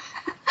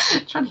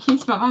 trying to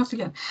use my mouse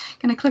again.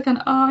 Going to click on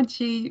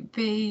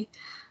RGB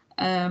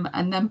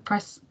and then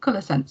press colour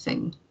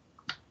sensing.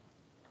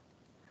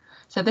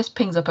 So this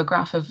pings up a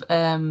graph of,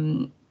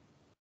 why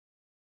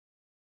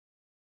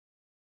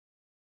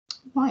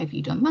have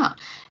you done that?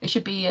 It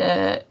should be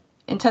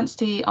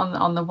intensity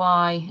on the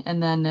Y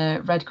and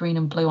then red, green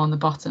and blue on the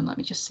bottom. Let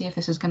me just see if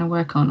this is going to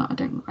work or not.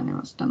 I know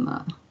it's done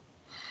that.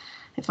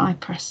 If I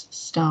press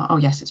start, oh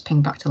yes, it's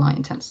pinged back to light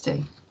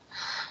intensity.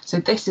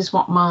 So this is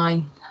what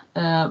my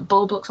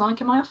bulb looks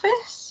like in my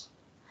office.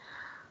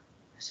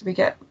 So we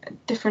get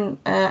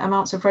different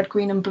amounts of red,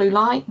 green and blue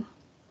light.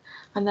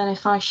 And then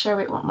if I show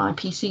it what my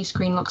PC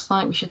screen looks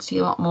like, we should see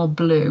a lot more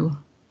blue,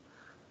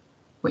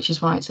 which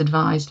is why it's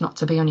advised not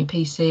to be on your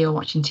PC or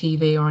watching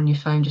TV or on your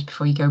phone just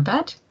before you go to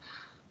bed,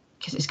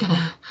 because it's going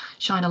to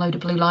shine a load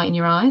of blue light in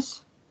your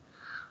eyes.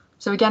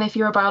 So again, if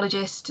you're a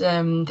biologist,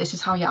 this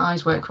is how your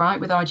eyes work, right,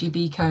 with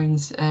RGB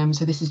cones.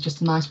 So this is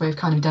just a nice way of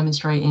kind of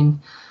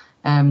demonstrating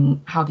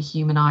how the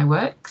human eye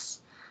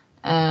works.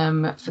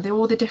 For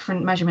all the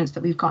different measurements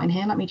that we've got in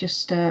here, let me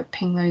just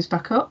ping those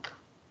back up.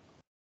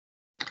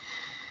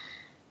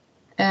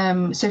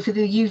 So for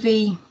the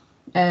UV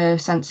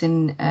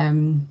sensing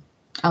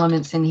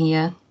elements in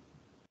here,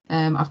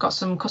 I've got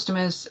some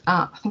customers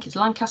at, I think it's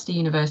Lancaster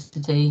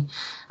University,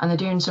 and they're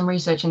doing some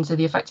research into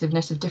the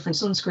effectiveness of different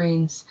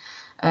sunscreens.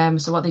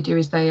 So what they do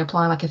is they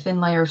apply like a thin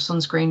layer of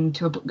sunscreen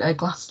to a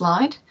glass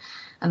slide,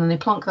 and then they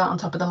plonk that on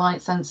top of the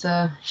light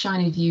sensor,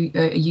 shine a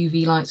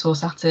UV light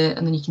source at it,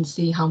 and then you can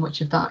see how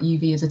much of that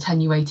UV is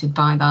attenuated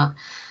by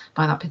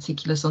that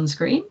particular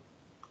sunscreen.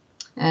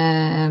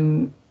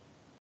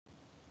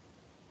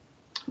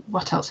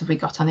 what else have we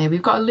got on here?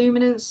 We've got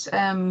illuminance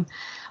and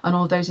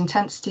all those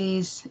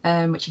intensities,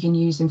 which you can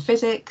use in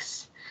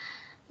physics.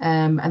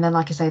 And then,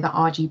 like I say, that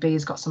RGB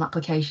has got some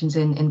applications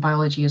in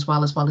biology as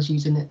well as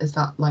using it as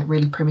that like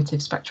really primitive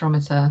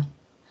spectrometer.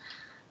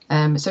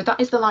 So that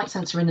is the light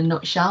sensor in a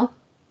nutshell.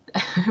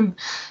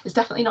 It's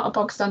definitely not a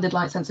bog standard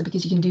light sensor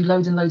because you can do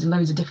loads and loads and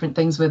loads of different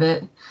things with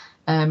it.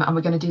 And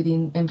we're going to do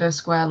the inverse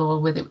square law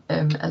with it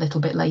a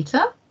little bit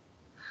later.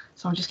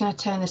 So I'm just going to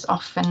turn this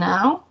off for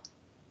now.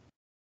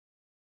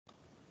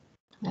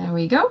 There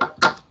we go.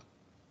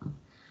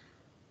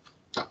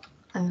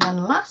 And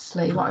then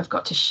lastly, what I've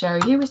got to show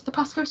you is the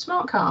PASCO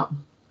Smart Cart.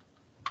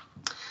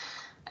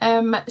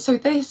 So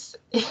this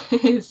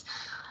is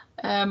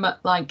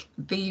like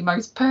the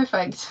most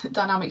perfect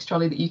dynamics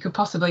trolley that you could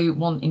possibly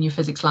want in your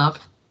physics lab.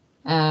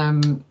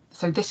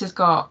 So this has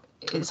got,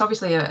 it's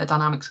obviously a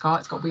dynamics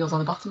cart, it's got wheels on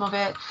the bottom of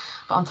it,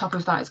 but on top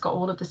of that it's got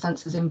all of the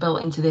sensors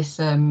inbuilt into this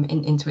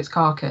into its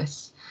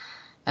carcass.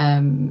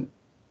 Bigger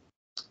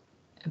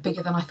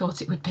than I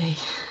thought it would be.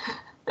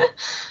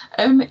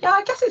 Yeah,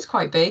 I guess it's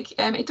quite big.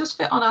 It does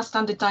fit on our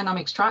standard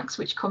dynamics tracks,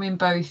 which come in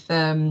both,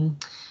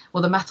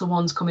 well, the metal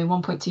ones come in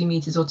 1.2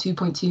 meters or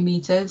 2.2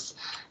 meters.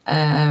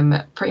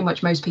 Pretty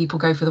much most people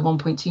go for the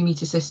 1.2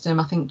 meter system,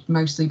 I think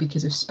mostly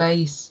because of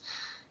space.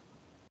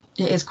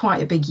 It is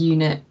quite a big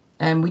unit.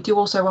 We do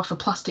also offer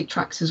plastic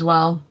tracks as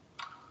well,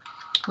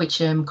 which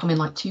come in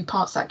like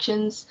 2-part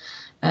sections,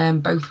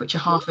 both which are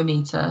 0.5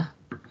 meter.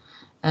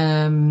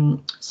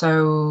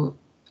 So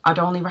I'd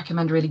only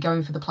recommend really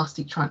going for the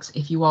plastic tracks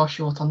if you are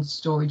short on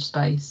storage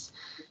space.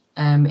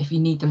 If you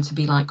need them to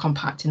be like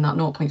compact in that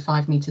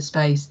 0.5 meter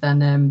space,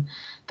 then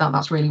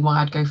that's really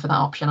why I'd go for that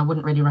option. I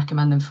wouldn't really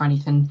recommend them for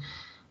anything,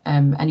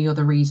 any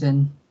other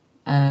reason,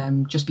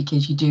 just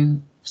because you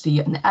do see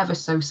an ever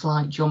so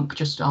slight jump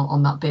just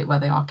on that bit where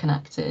they are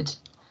connected.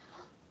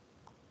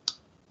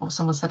 Or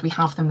someone said we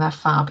have them, they're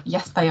fab.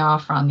 Yes, they are,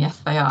 Fran. Yes,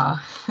 they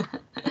are.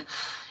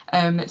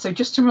 So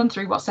just to run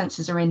through what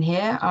sensors are in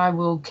here, I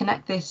will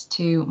connect this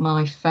to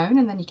my phone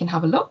and then you can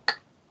have a look.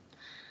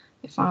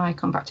 If I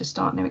come back to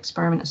start new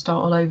experiment and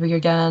start all over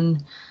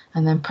again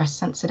and then press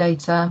sensor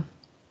data,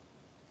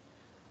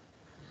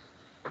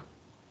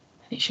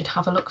 it should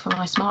have a look for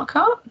my smart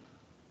cart.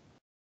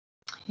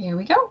 Here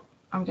we go.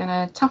 I'm going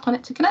to tap on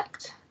it to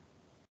connect.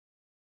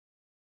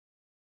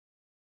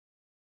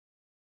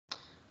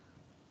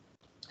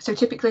 So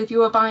typically if you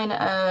were buying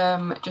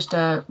just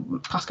a,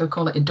 PASCO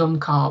call it a dumb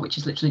cart, which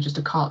is literally just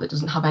a cart that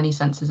doesn't have any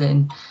sensors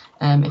in,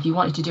 if you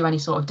wanted to do any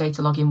sort of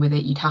data logging with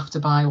it, you'd have to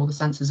buy all the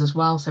sensors as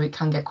well, so it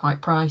can get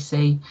quite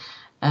pricey.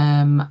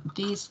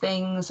 These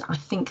things, I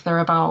think they're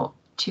about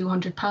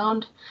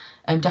 £200,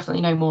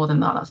 definitely no more than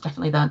that. That's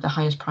definitely the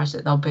highest price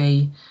that they'll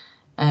be.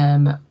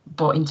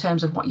 But in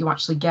terms of what you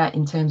actually get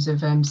in terms of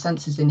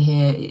sensors in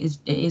here, it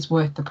is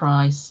worth the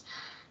price.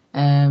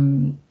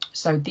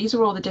 So these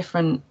are all the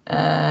different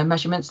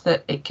measurements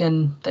that it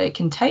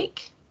can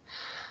take.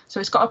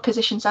 So it's got a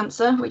position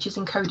sensor which is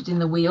encoded in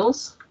the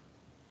wheels.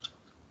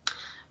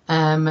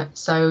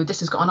 So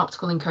this has got an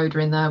optical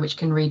encoder in there which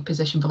can read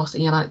position,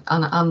 velocity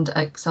and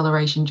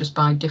acceleration just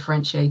by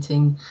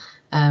differentiating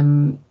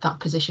that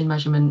position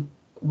measurement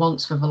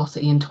once for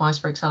velocity and twice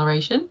for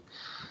acceleration.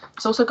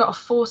 It's also got a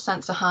force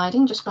sensor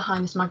hiding just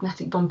behind this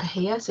magnetic bumper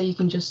here, so you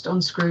can just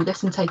unscrew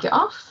this and take it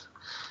off.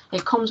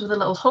 It comes with a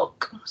little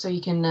hook, so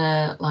you can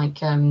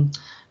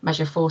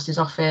measure forces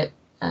off it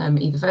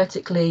either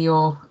vertically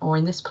or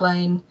in this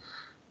plane.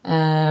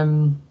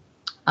 And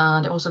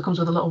it also comes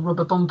with a little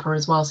rubber bumper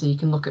as well, so you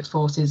can look at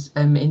forces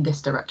in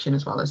this direction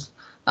as well as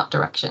that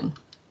direction.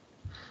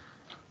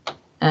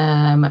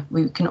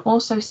 We can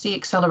also see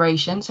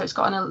acceleration, so it's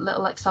got a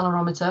little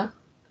accelerometer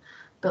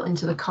built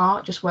into the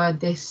cart, just where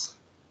this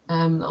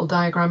little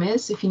diagram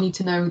is. If you need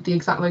to know the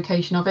exact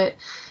location of it,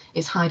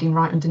 it's hiding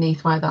right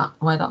underneath where that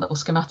little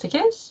schematic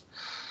is.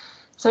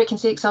 So it can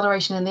see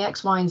acceleration in the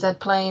X, Y, and Z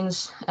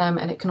planes,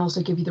 and it can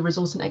also give you the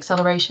resultant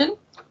acceleration.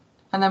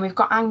 And then we've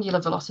got angular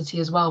velocity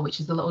as well,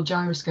 which is the little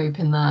gyroscope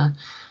in there.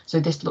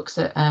 So this looks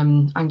at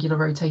angular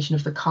rotation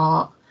of the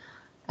cart.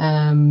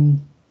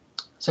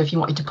 So if you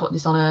wanted to put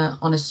this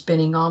on a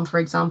spinning arm, for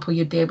example,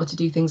 you'd be able to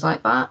do things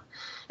like that.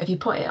 If you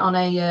put it on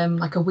a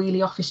like a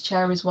wheelie office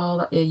chair as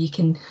well, you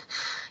can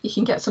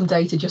get some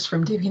data just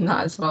from doing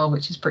that as well,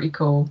 which is pretty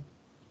cool.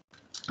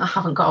 I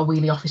haven't got a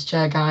wheelie office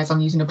chair, guys. I'm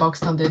using a bog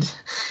standard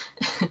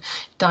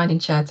dining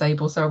chair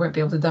table, so I won't be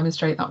able to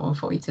demonstrate that one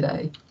for you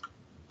today.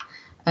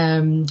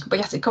 But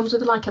yes, it comes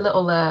with like a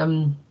little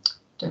don't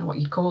know what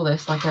you'd call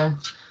this, like a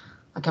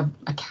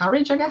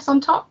carriage, I guess,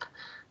 on top,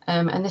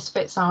 and this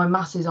fits our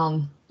masses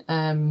on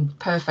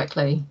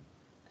perfectly.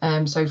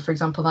 So for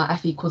example, that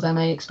F equals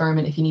ma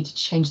experiment, if you need to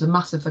change the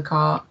mass of the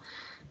cart,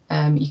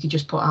 you could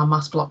just put our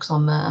mass blocks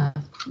on there,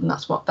 and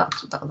that's what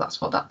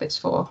that bit's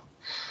for.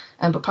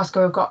 But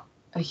PASCO have got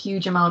a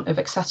huge amount of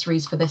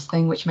accessories for this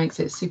thing, which makes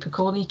it super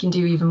cool. You can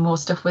do even more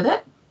stuff with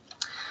it.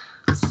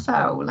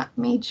 So let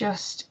me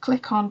just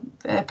click on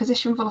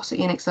position,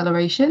 velocity and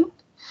acceleration.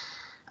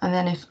 And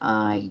then if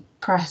I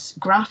press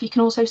graph, you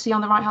can also see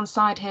on the right hand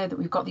side here that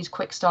we've got these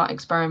quick start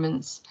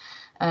experiments.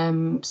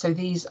 So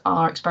these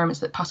are experiments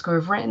that PASCO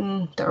have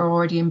written that are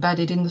already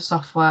embedded in the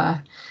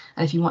software.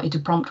 And if you wanted to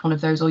prompt one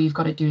of those, all you've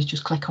got to do is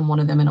just click on one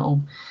of them and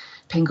it'll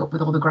ping up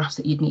with all the graphs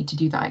that you'd need to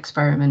do that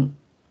experiment.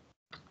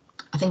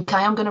 I think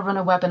I am going to run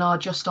a webinar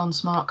just on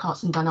smart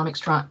carts and dynamics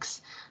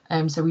tracks.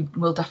 So we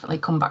will definitely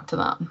come back to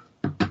that.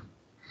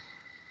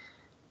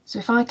 So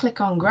if I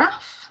click on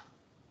graph,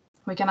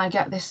 we're going to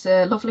get this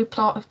lovely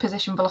plot of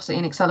position, velocity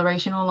and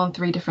acceleration all on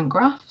 3 different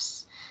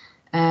graphs.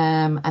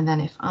 And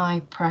then if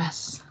I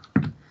press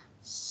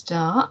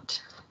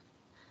start,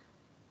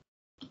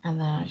 and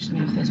then I just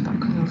move this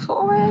backwards and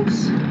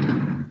forwards, you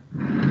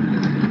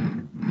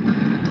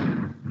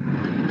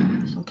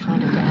can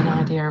kind of get an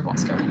idea of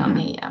what's going on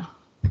here.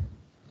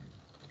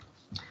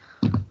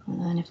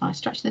 And then if I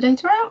stretch the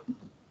data out,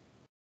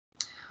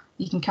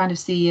 you can kind of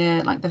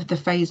see like the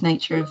phase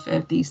nature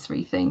of these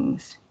 3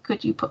 things.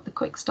 Could you put the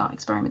quick start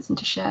experiments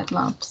into shared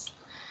labs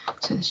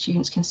so the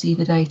students can see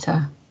the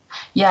data?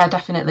 Yeah,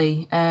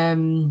 definitely.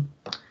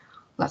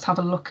 Let's have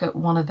a look at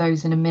one of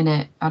those in a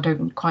minute. I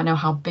don't quite know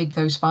how big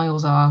those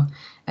files are.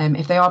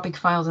 If they are big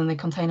files and they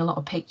contain a lot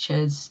of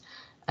pictures,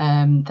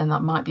 then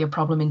that might be a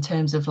problem in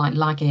terms of like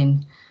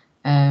lagging.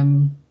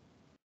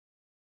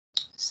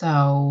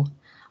 So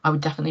I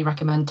would definitely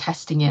recommend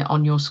testing it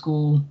on your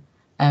school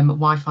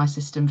Wi-Fi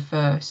system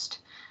first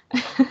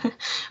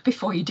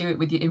before you do it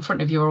with in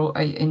front of your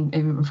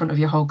in front of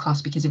your whole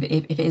class, because if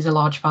it is a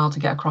large file to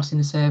get across in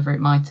the server, it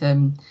might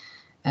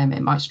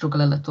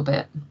struggle a little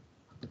bit.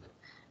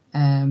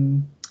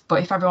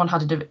 But if everyone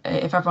had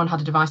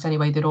a device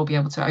anyway, they'd all be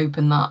able to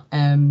open that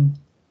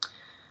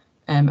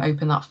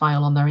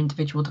file on their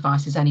individual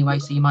devices anyway,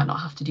 so you might not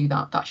have to do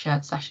that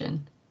shared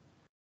session.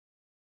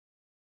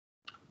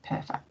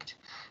 Perfect.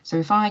 So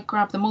if I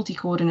grab the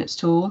multi-coordinates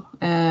tool,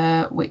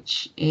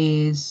 which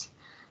is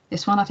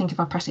this one, I think if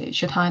I press it, it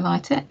should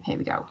highlight it. Here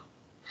we go.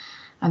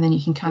 And then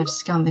you can kind of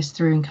scan this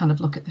through and kind of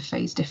look at the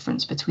phase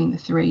difference between the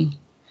three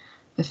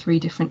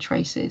different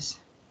traces,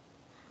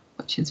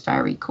 which is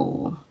very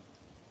cool.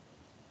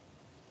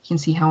 You can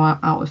see how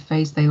out of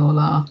phase they all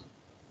are.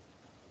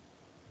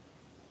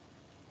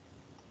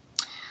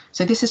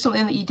 So this is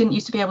something that you didn't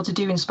used to be able to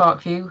do in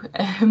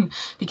SparkView,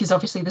 because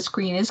obviously the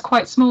screen is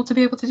quite small to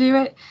be able to do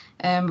it.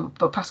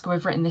 But PASCO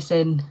have written this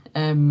in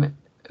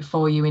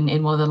for you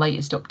in one of the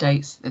latest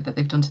updates that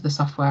they've done to the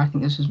software. I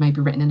think this was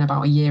maybe written in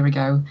about a year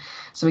ago.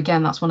 So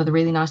again, that's one of the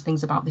really nice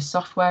things about this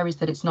software, is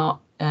that it's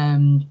not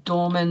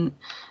dormant.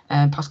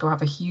 PASCO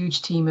have a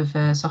huge team of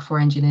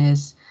software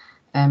engineers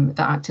that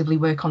actively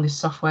work on this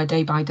software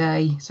day by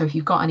day. So if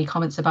you've got any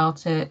comments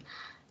about it,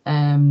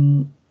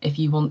 if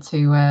you want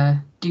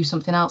to do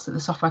something else that the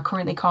software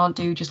currently can't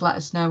do, just let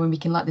us know and we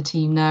can let the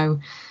team know.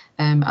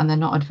 And they're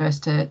not adverse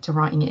to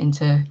writing it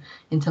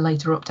into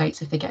later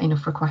updates if they get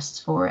enough requests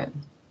for it.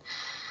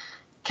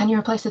 Can you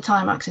replace the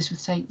time axis with,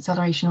 say,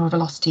 acceleration or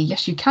velocity?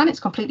 Yes, you can. It's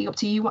completely up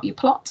to you what you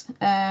plot.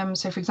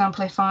 So, for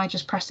example, if I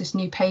just press this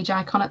new page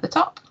icon at the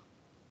top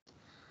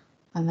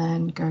and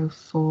then go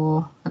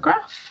for a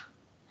graph,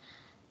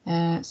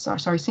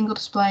 sorry, single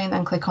display, and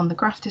then click on the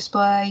graph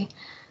display,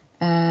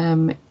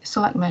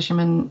 select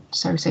measurement.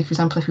 So, say, for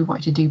example, if we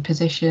wanted to do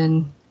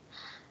position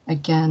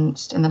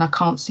against, and then I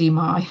can't see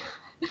my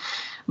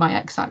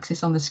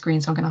x-axis on the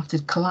screen, so I'm going to have to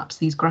collapse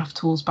these graph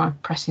tools by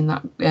pressing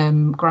that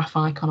graph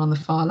icon on the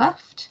far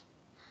left,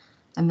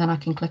 and then I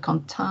can click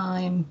on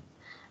time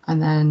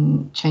and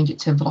then change it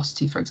to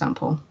velocity, for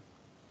example,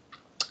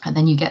 and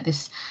then you get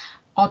this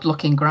odd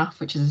looking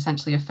graph, which is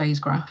essentially a phase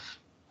graph.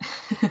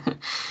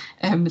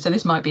 So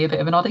this might be a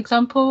bit of an odd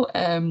example,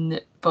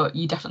 but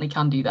you definitely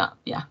can do that,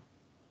 yeah.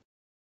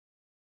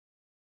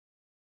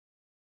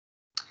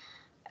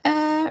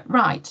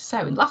 Right, so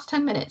in the last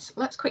 10 minutes,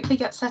 let's quickly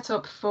get set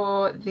up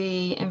for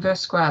the inverse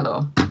square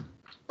law.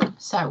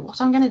 So what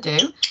I'm going to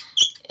do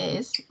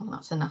is, oh,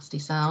 that's a nasty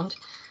sound,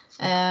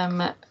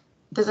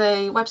 there's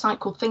a website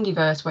called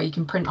Thingiverse where you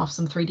can print off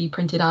some 3D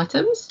printed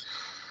items,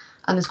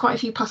 and there's quite a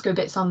few PASCO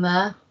bits on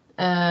there,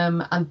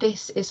 and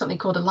this is something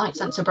called a light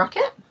sensor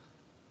bracket.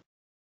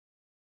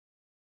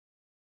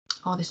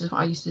 Oh, this is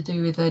what I used to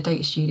do with the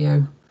Data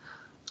Studio.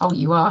 Oh,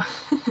 you are.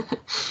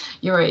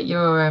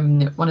 You're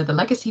one of the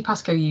legacy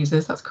PASCO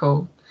users. That's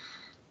cool.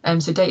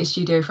 So Data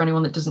Studio, for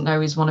anyone that doesn't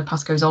know, is one of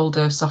PASCO's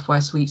older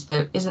software suites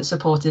that isn't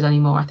supported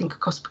anymore. I think a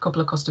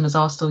couple of customers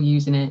are still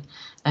using it,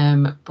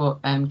 but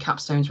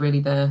Capstone's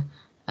really the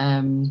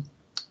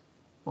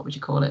what would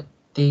you call it?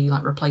 The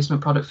like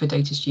replacement product for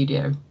Data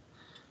Studio.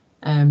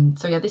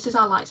 So yeah, this is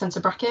our light sensor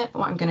bracket.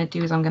 What I'm going to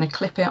do is I'm going to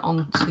clip it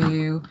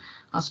onto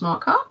our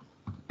smart cart.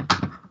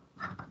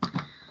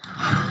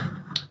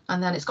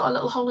 And then it's got a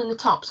little hole in the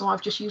top, so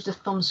I've just used a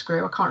thumb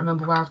screw. I can't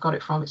remember where I've got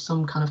it from. It's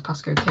some kind of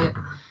PASCO kit.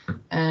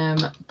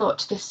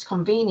 But this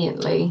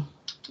conveniently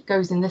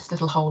goes in this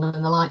little hole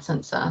in the light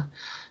sensor.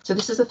 So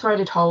this is a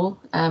threaded hole.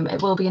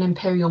 It will be an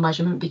imperial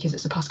measurement because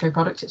it's a PASCO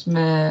product. It's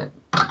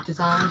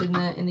designed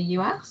in the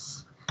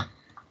US.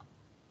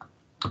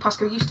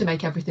 PASCO used to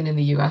make everything in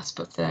the US,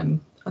 but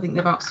I think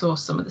they've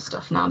outsourced some of the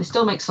stuff now. They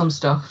still make some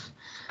stuff,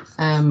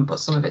 but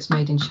some of it's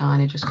made in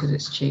China just because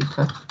it's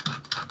cheaper.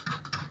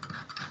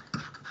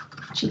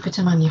 cheaper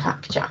to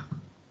manufacture.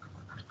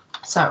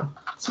 So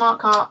smart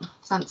cart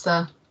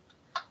sensor,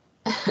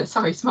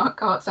 sorry, smart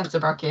cart sensor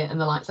bracket and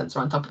the light sensor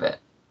on top of it.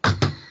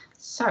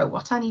 So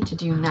what I need to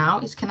do now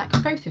is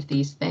connect both of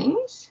these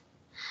things.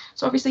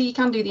 So obviously you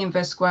can do the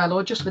inverse square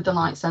law just with the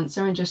light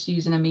sensor and just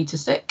using a meter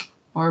stick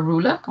or a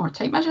ruler or a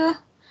tape measure.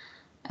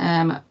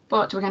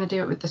 But we're going to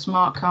do it with the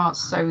smart cart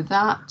so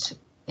that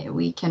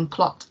we can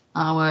plot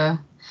our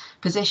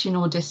position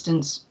or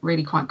distance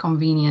really quite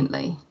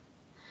conveniently.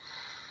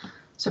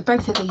 So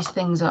both of these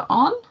things are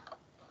on.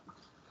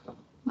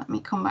 Let me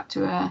come back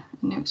to a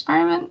new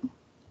experiment.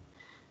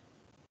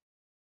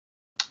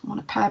 I want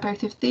to pair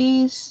both of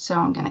these, so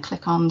I'm going to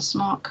click on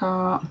smart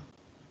cart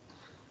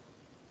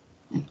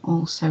and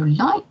also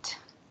light.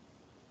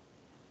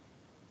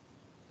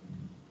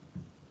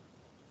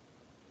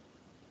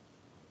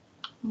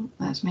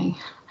 There's me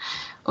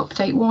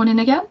update warning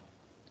again.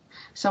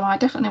 So I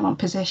definitely want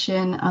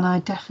position and I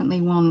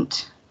definitely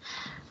want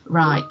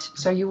right.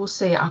 So you will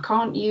see I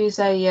can't use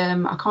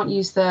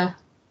the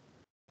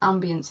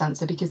ambient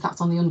sensor because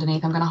that's on the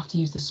underneath. I'm going to have to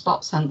use the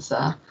spot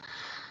sensor.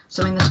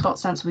 So in the spot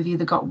sensor we've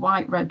either got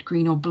white, red,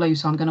 green or blue,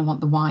 so I'm going to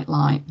want the white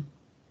light.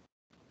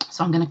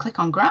 So I'm going to click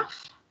on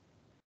graph.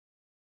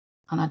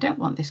 And I don't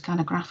want this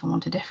kind of graph, I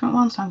want a different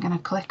one. So I'm going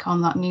to click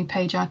on that new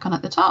page icon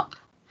at the top.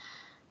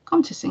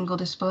 Come to single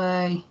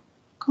display,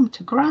 come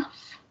to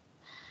graph,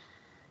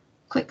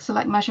 click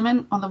select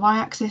measurement on the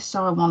y-axis,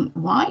 so I want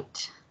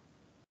white,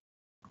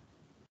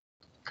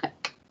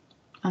 click,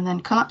 and then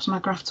collapse my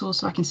graph tool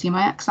so I can see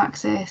my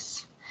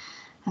x-axis,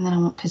 and then I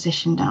want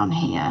position down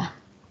here,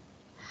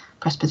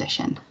 press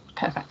position,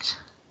 perfect.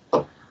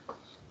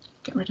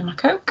 Get rid of my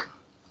Coke.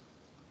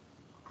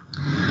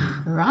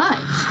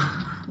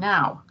 Right,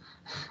 now,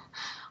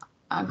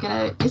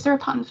 is there a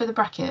pattern for the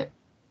bracket?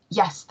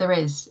 Yes, there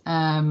is.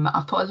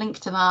 I've put a link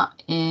to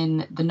that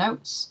in the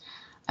notes.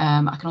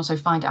 I can also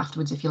find it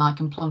afterwards if you like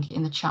and plonk it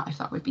in the chat if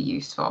that would be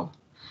useful.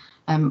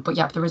 But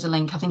yeah, there is a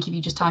link. I think if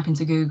you just type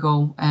into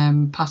Google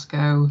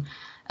PASCO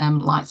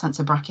light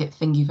sensor bracket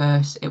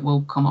thingiverse, it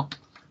will come up.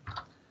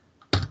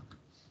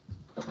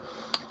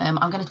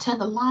 I'm going to turn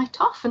the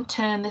light off and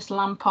turn this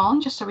lamp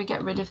on just so we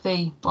get rid of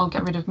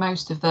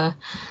most of the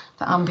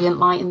ambient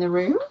light in the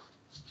room.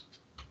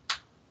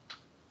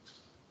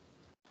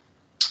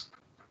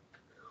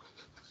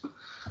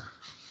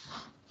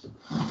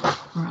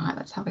 Right,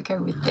 let's have a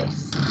go with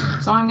this.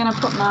 So I'm going to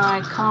put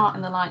my cart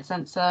and the light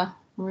sensor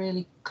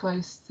really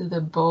close to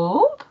the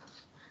bulb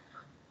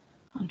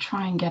and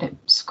try and get it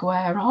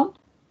square on.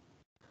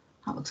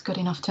 That looks good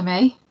enough to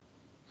me.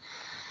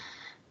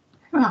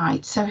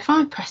 Right, so if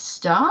I press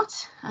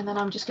start and then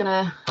I'm just going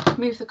to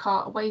move the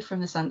cart away from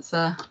the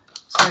sensor,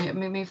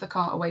 move the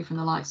cart away from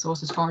the light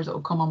source as far as it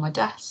will come on my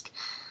desk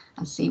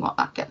and see what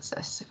that gets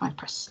us if I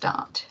press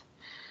start.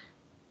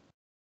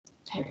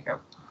 Here we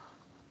go.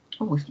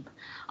 Oh,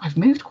 I've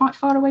moved quite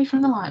far away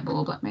from the light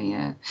bulb. Let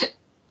me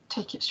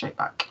take it straight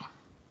back.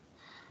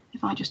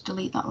 If I just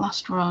delete that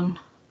last run,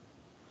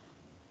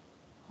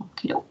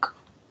 okie doke,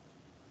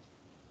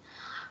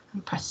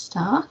 and press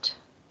start.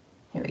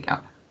 Here we go.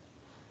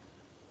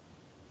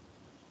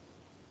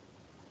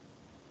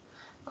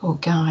 Oh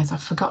guys, I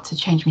forgot to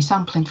change my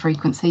sampling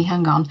frequency.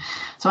 Hang on.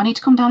 So I need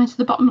to come down into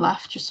the bottom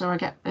left just so I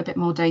get a bit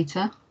more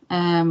data.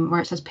 Where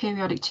it says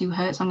periodic 2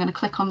 Hz, I'm going to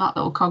click on that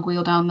little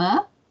cogwheel down there.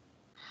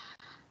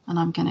 And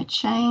I'm going to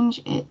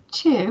change it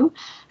to,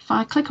 if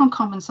I click on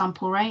common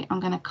sample rate, I'm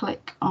going to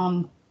click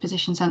on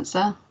position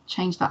sensor,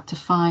 change that to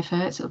 5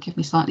 Hz. It'll give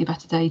me slightly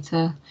better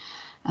data.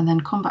 And then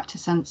come back to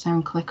sensor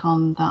and click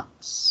on that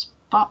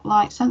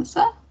spotlight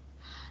sensor,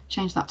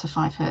 change that to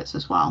 5 Hz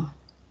as well.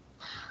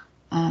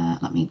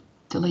 Let me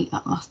delete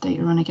that last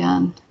data run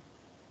again.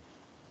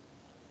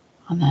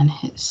 And then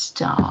hit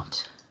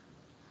start.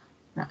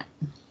 Right.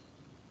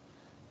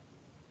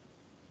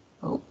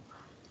 Oh.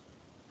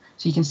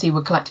 So you can see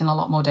we're collecting a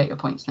lot more data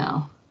points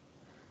now.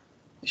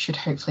 It should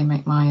hopefully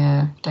make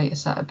my data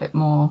set a bit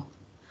more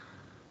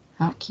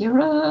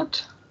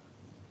accurate.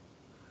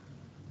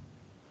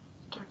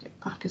 Drag it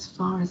back as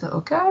far as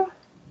it'll go.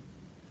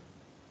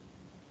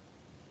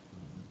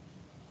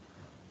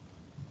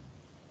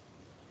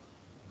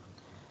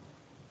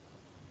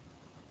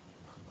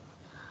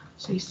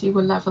 So you see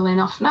we're leveling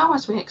off now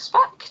as we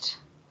expect.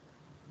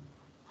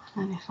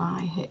 And if I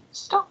hit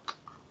stop,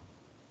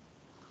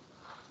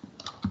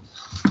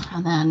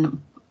 and then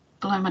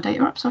blow my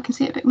data up so I can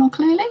see it a bit more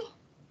clearly.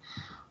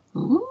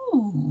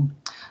 Ooh,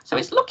 so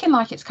it's looking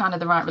like it's kind of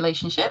the right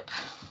relationship.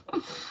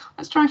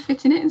 Let's try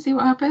fitting it and see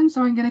what happens.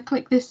 So I'm going to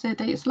click this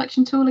data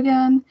selection tool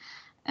again.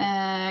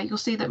 You'll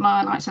see that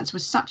my light sensor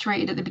was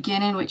saturated at the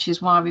beginning, which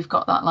is why we've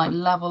got that like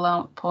level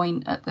out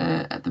point at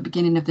the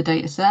beginning of the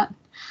data set.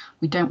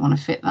 We don't want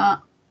to fit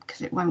that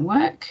because it won't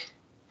work.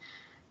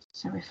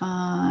 So if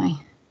I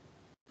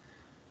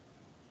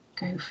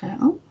go for,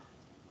 oh,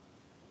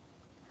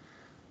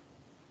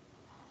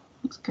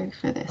 let's go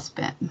for this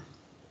bit.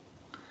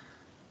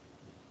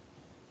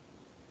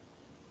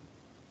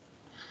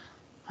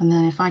 And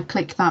then if I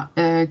click that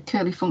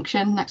curly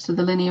function next to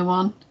the linear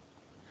one,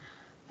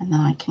 And then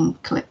I can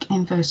click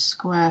inverse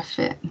square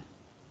fit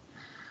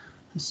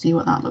and see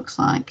what that looks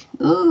like.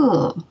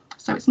 Oh,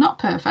 so it's not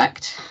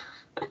perfect,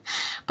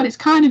 but it's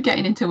kind of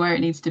getting into where it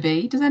needs to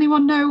be. Does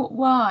anyone know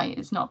why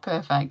it's not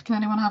perfect? Can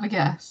anyone have a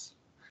guess?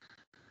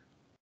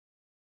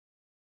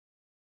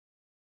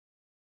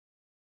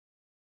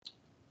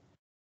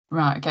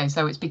 Right, okay,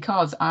 so it's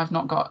because I've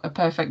not got a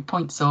perfect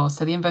point source.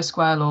 So the inverse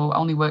square law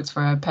only works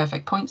for a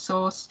perfect point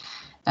source,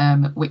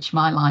 which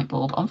my light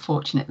bulb,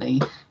 unfortunately,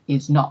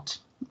 is not.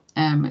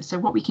 So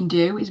what we can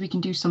do is we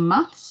can do some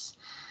maths,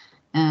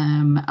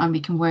 and we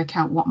can work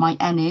out what my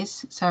n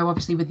is. So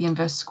obviously with the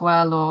inverse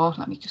square law,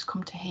 let me just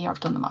come to here. I've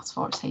done the maths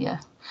for us here.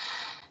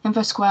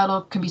 Inverse square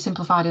law can be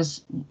simplified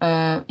as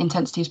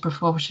intensity is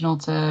proportional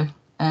to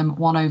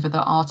 1 over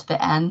the r to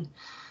the n,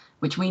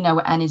 which we know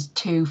n is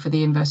 2 for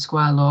the inverse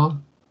square law.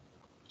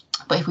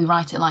 But if we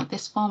write it like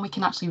this form, we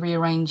can actually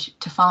rearrange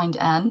to find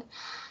n.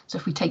 So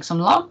if we take some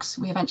logs,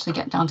 we eventually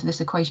get down to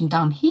this equation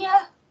down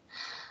here.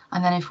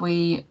 And then if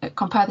we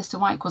compare this to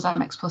y equals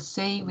mx plus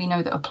c, we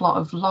know that a plot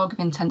of log of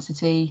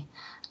intensity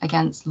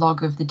against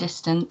log of the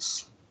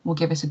distance will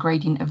give us a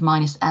gradient of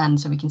minus n.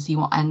 So we can see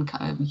what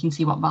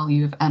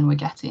value of n we're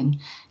getting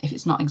if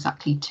it's not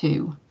exactly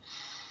 2.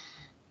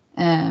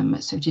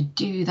 So to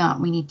do that,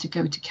 we need to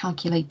go to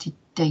calculated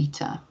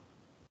data.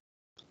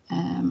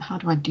 How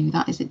do I do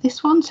that? Is it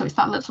this one? So it's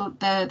that little,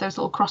 those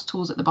little cross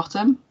tools at the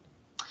bottom.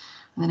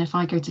 And then if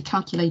I go to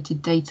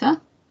calculated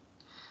data,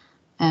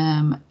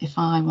 if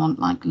I want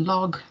like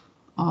log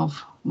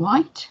of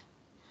white,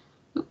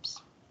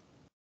 oops,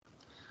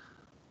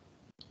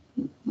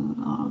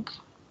 log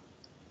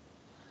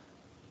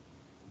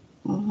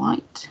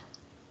white,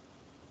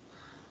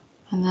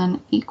 and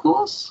then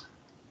equals,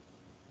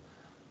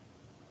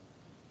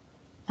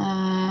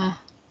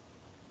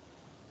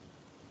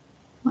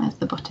 where's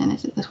the button?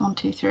 Is it this 1,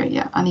 2, 3?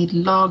 Yeah, I need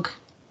log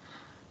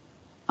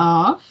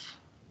of,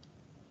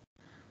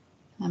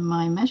 and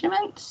my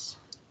measurements.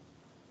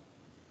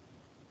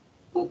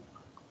 Oh,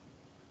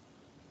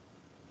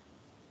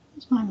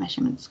 where's my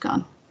measurements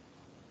gone?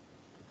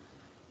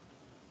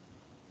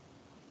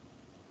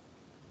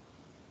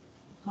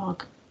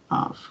 Log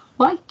of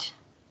white,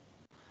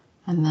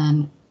 and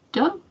then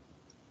done.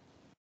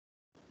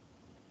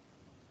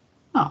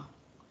 Oh.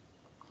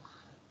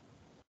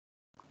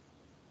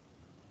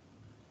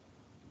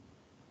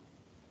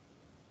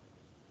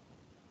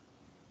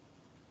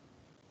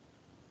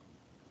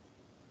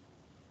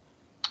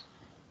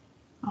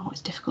 Oh,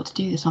 it's difficult to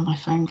do this on my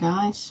phone,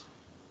 guys.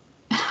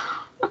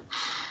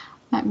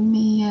 Let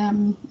me,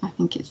 I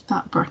think it's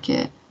that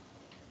bracket.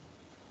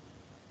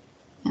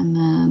 And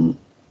then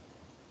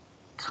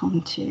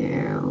come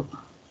to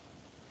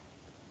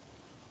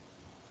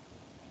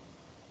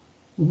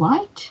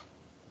white.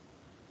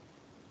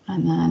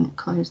 And then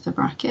close the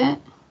bracket.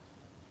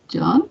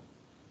 Done.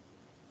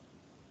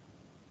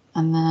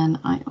 And then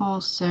I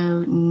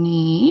also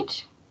need,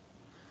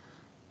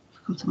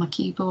 come to my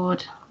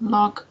keyboard,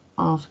 log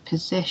of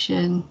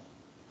position,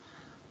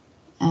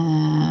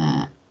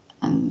 and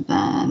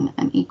then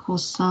an equal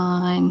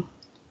sign.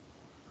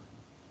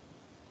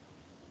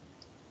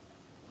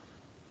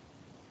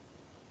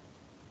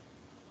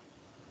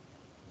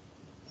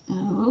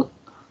 Oh,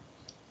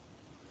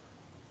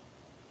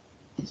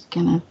 it's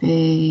gonna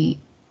be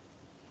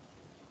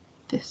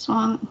this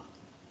one.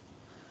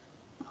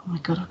 Oh my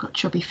god, I've got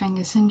chubby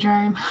finger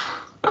syndrome.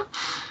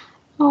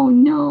 Oh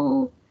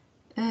no.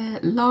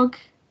 Log.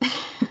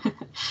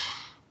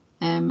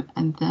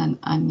 And then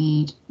I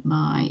need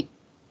my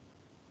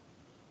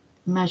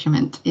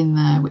measurement in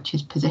there, which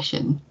is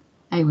position.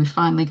 Hey, we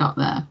finally got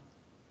there.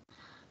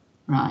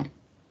 Right,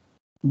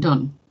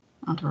 done.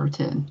 How do I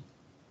return?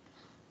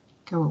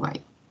 Go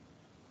away.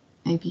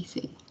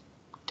 ABC.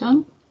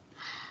 Done.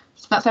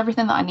 So that's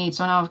everything that I need.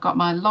 So now I've got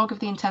my log of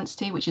the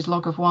intensity, which is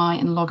log of y,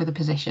 and log of the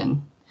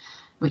position,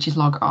 which is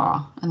log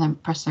r, and then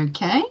press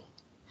OK.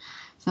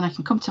 So then I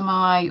can come to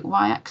my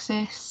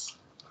y-axis.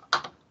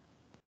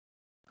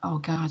 Oh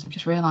guys, I've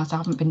just realised I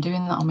haven't been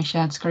doing that on my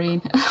shared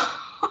screen.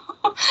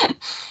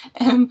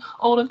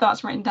 All of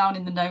that's written down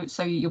in the notes,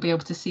 so you'll be able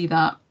to see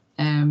that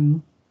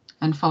and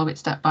follow it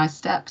step by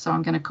step. So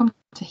I'm going to come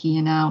to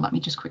here now. Let me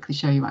just quickly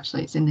show you.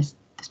 Actually, it's in this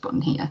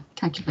button here,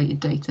 calculated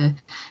data.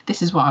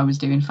 This is what I was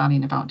doing,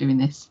 fanning about doing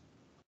this.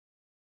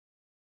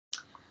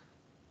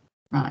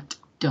 Right,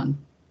 done.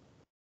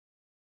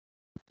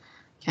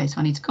 Okay, so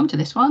I need to come to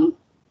this one.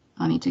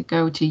 I need to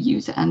go to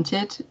user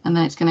entered, and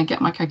then it's going to get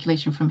my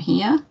calculation from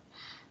here.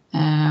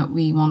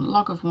 We want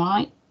log of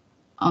y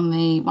on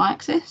the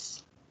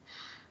y-axis,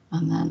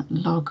 and then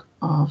log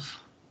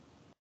of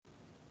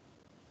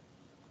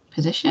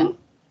position.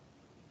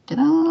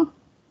 Ta-da!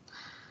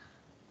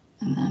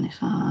 And then if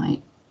I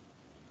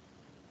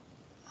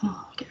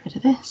get rid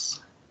of this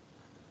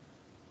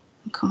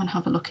and come and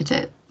have a look at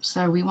it.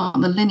 So we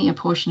want the linear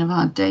portion of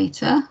our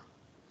data,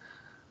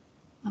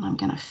 and I'm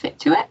going to fit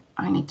to it.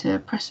 I need to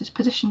press this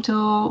position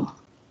tool,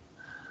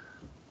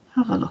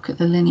 have a look at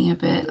the linear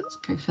bit. Let's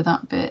go for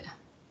that bit.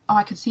 Oh,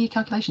 I can see your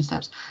calculation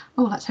steps.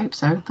 Oh, let's hope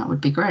so. That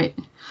would be great.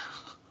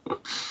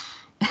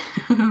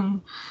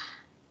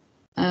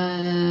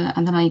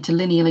 and then I need to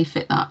linearly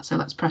fit that. So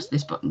let's press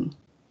this button.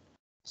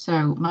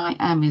 So my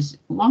M is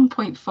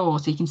 1.4,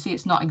 so you can see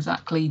it's not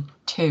exactly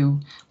 2,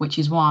 which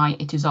is why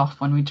it is off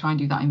when we try and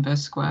do that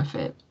inverse square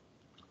fit.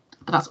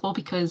 But that's all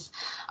because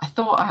I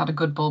thought I had a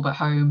good bulb at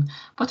home,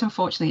 but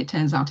unfortunately it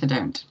turns out I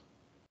don't.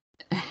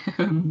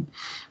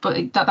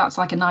 But that's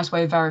like a nice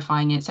way of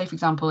verifying it. Say, for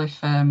example,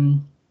 if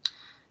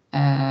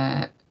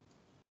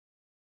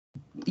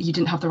you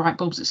didn't have the right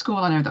bulbs at school,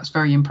 I know that's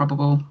very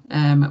improbable,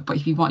 but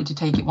if you wanted to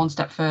take it one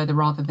step further,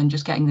 rather than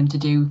just getting them to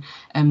do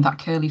that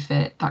curly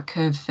fit, that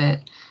curve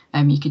fit,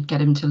 you could get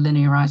them to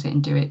linearize it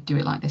and do it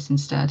like this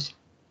instead.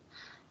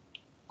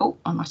 Oh,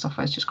 and my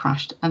software's just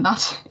crashed, and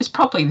that is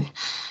probably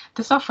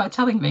the software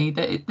telling me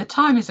that the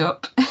time is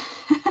up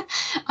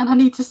and I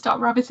need to stop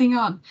rabbiting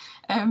on.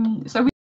 So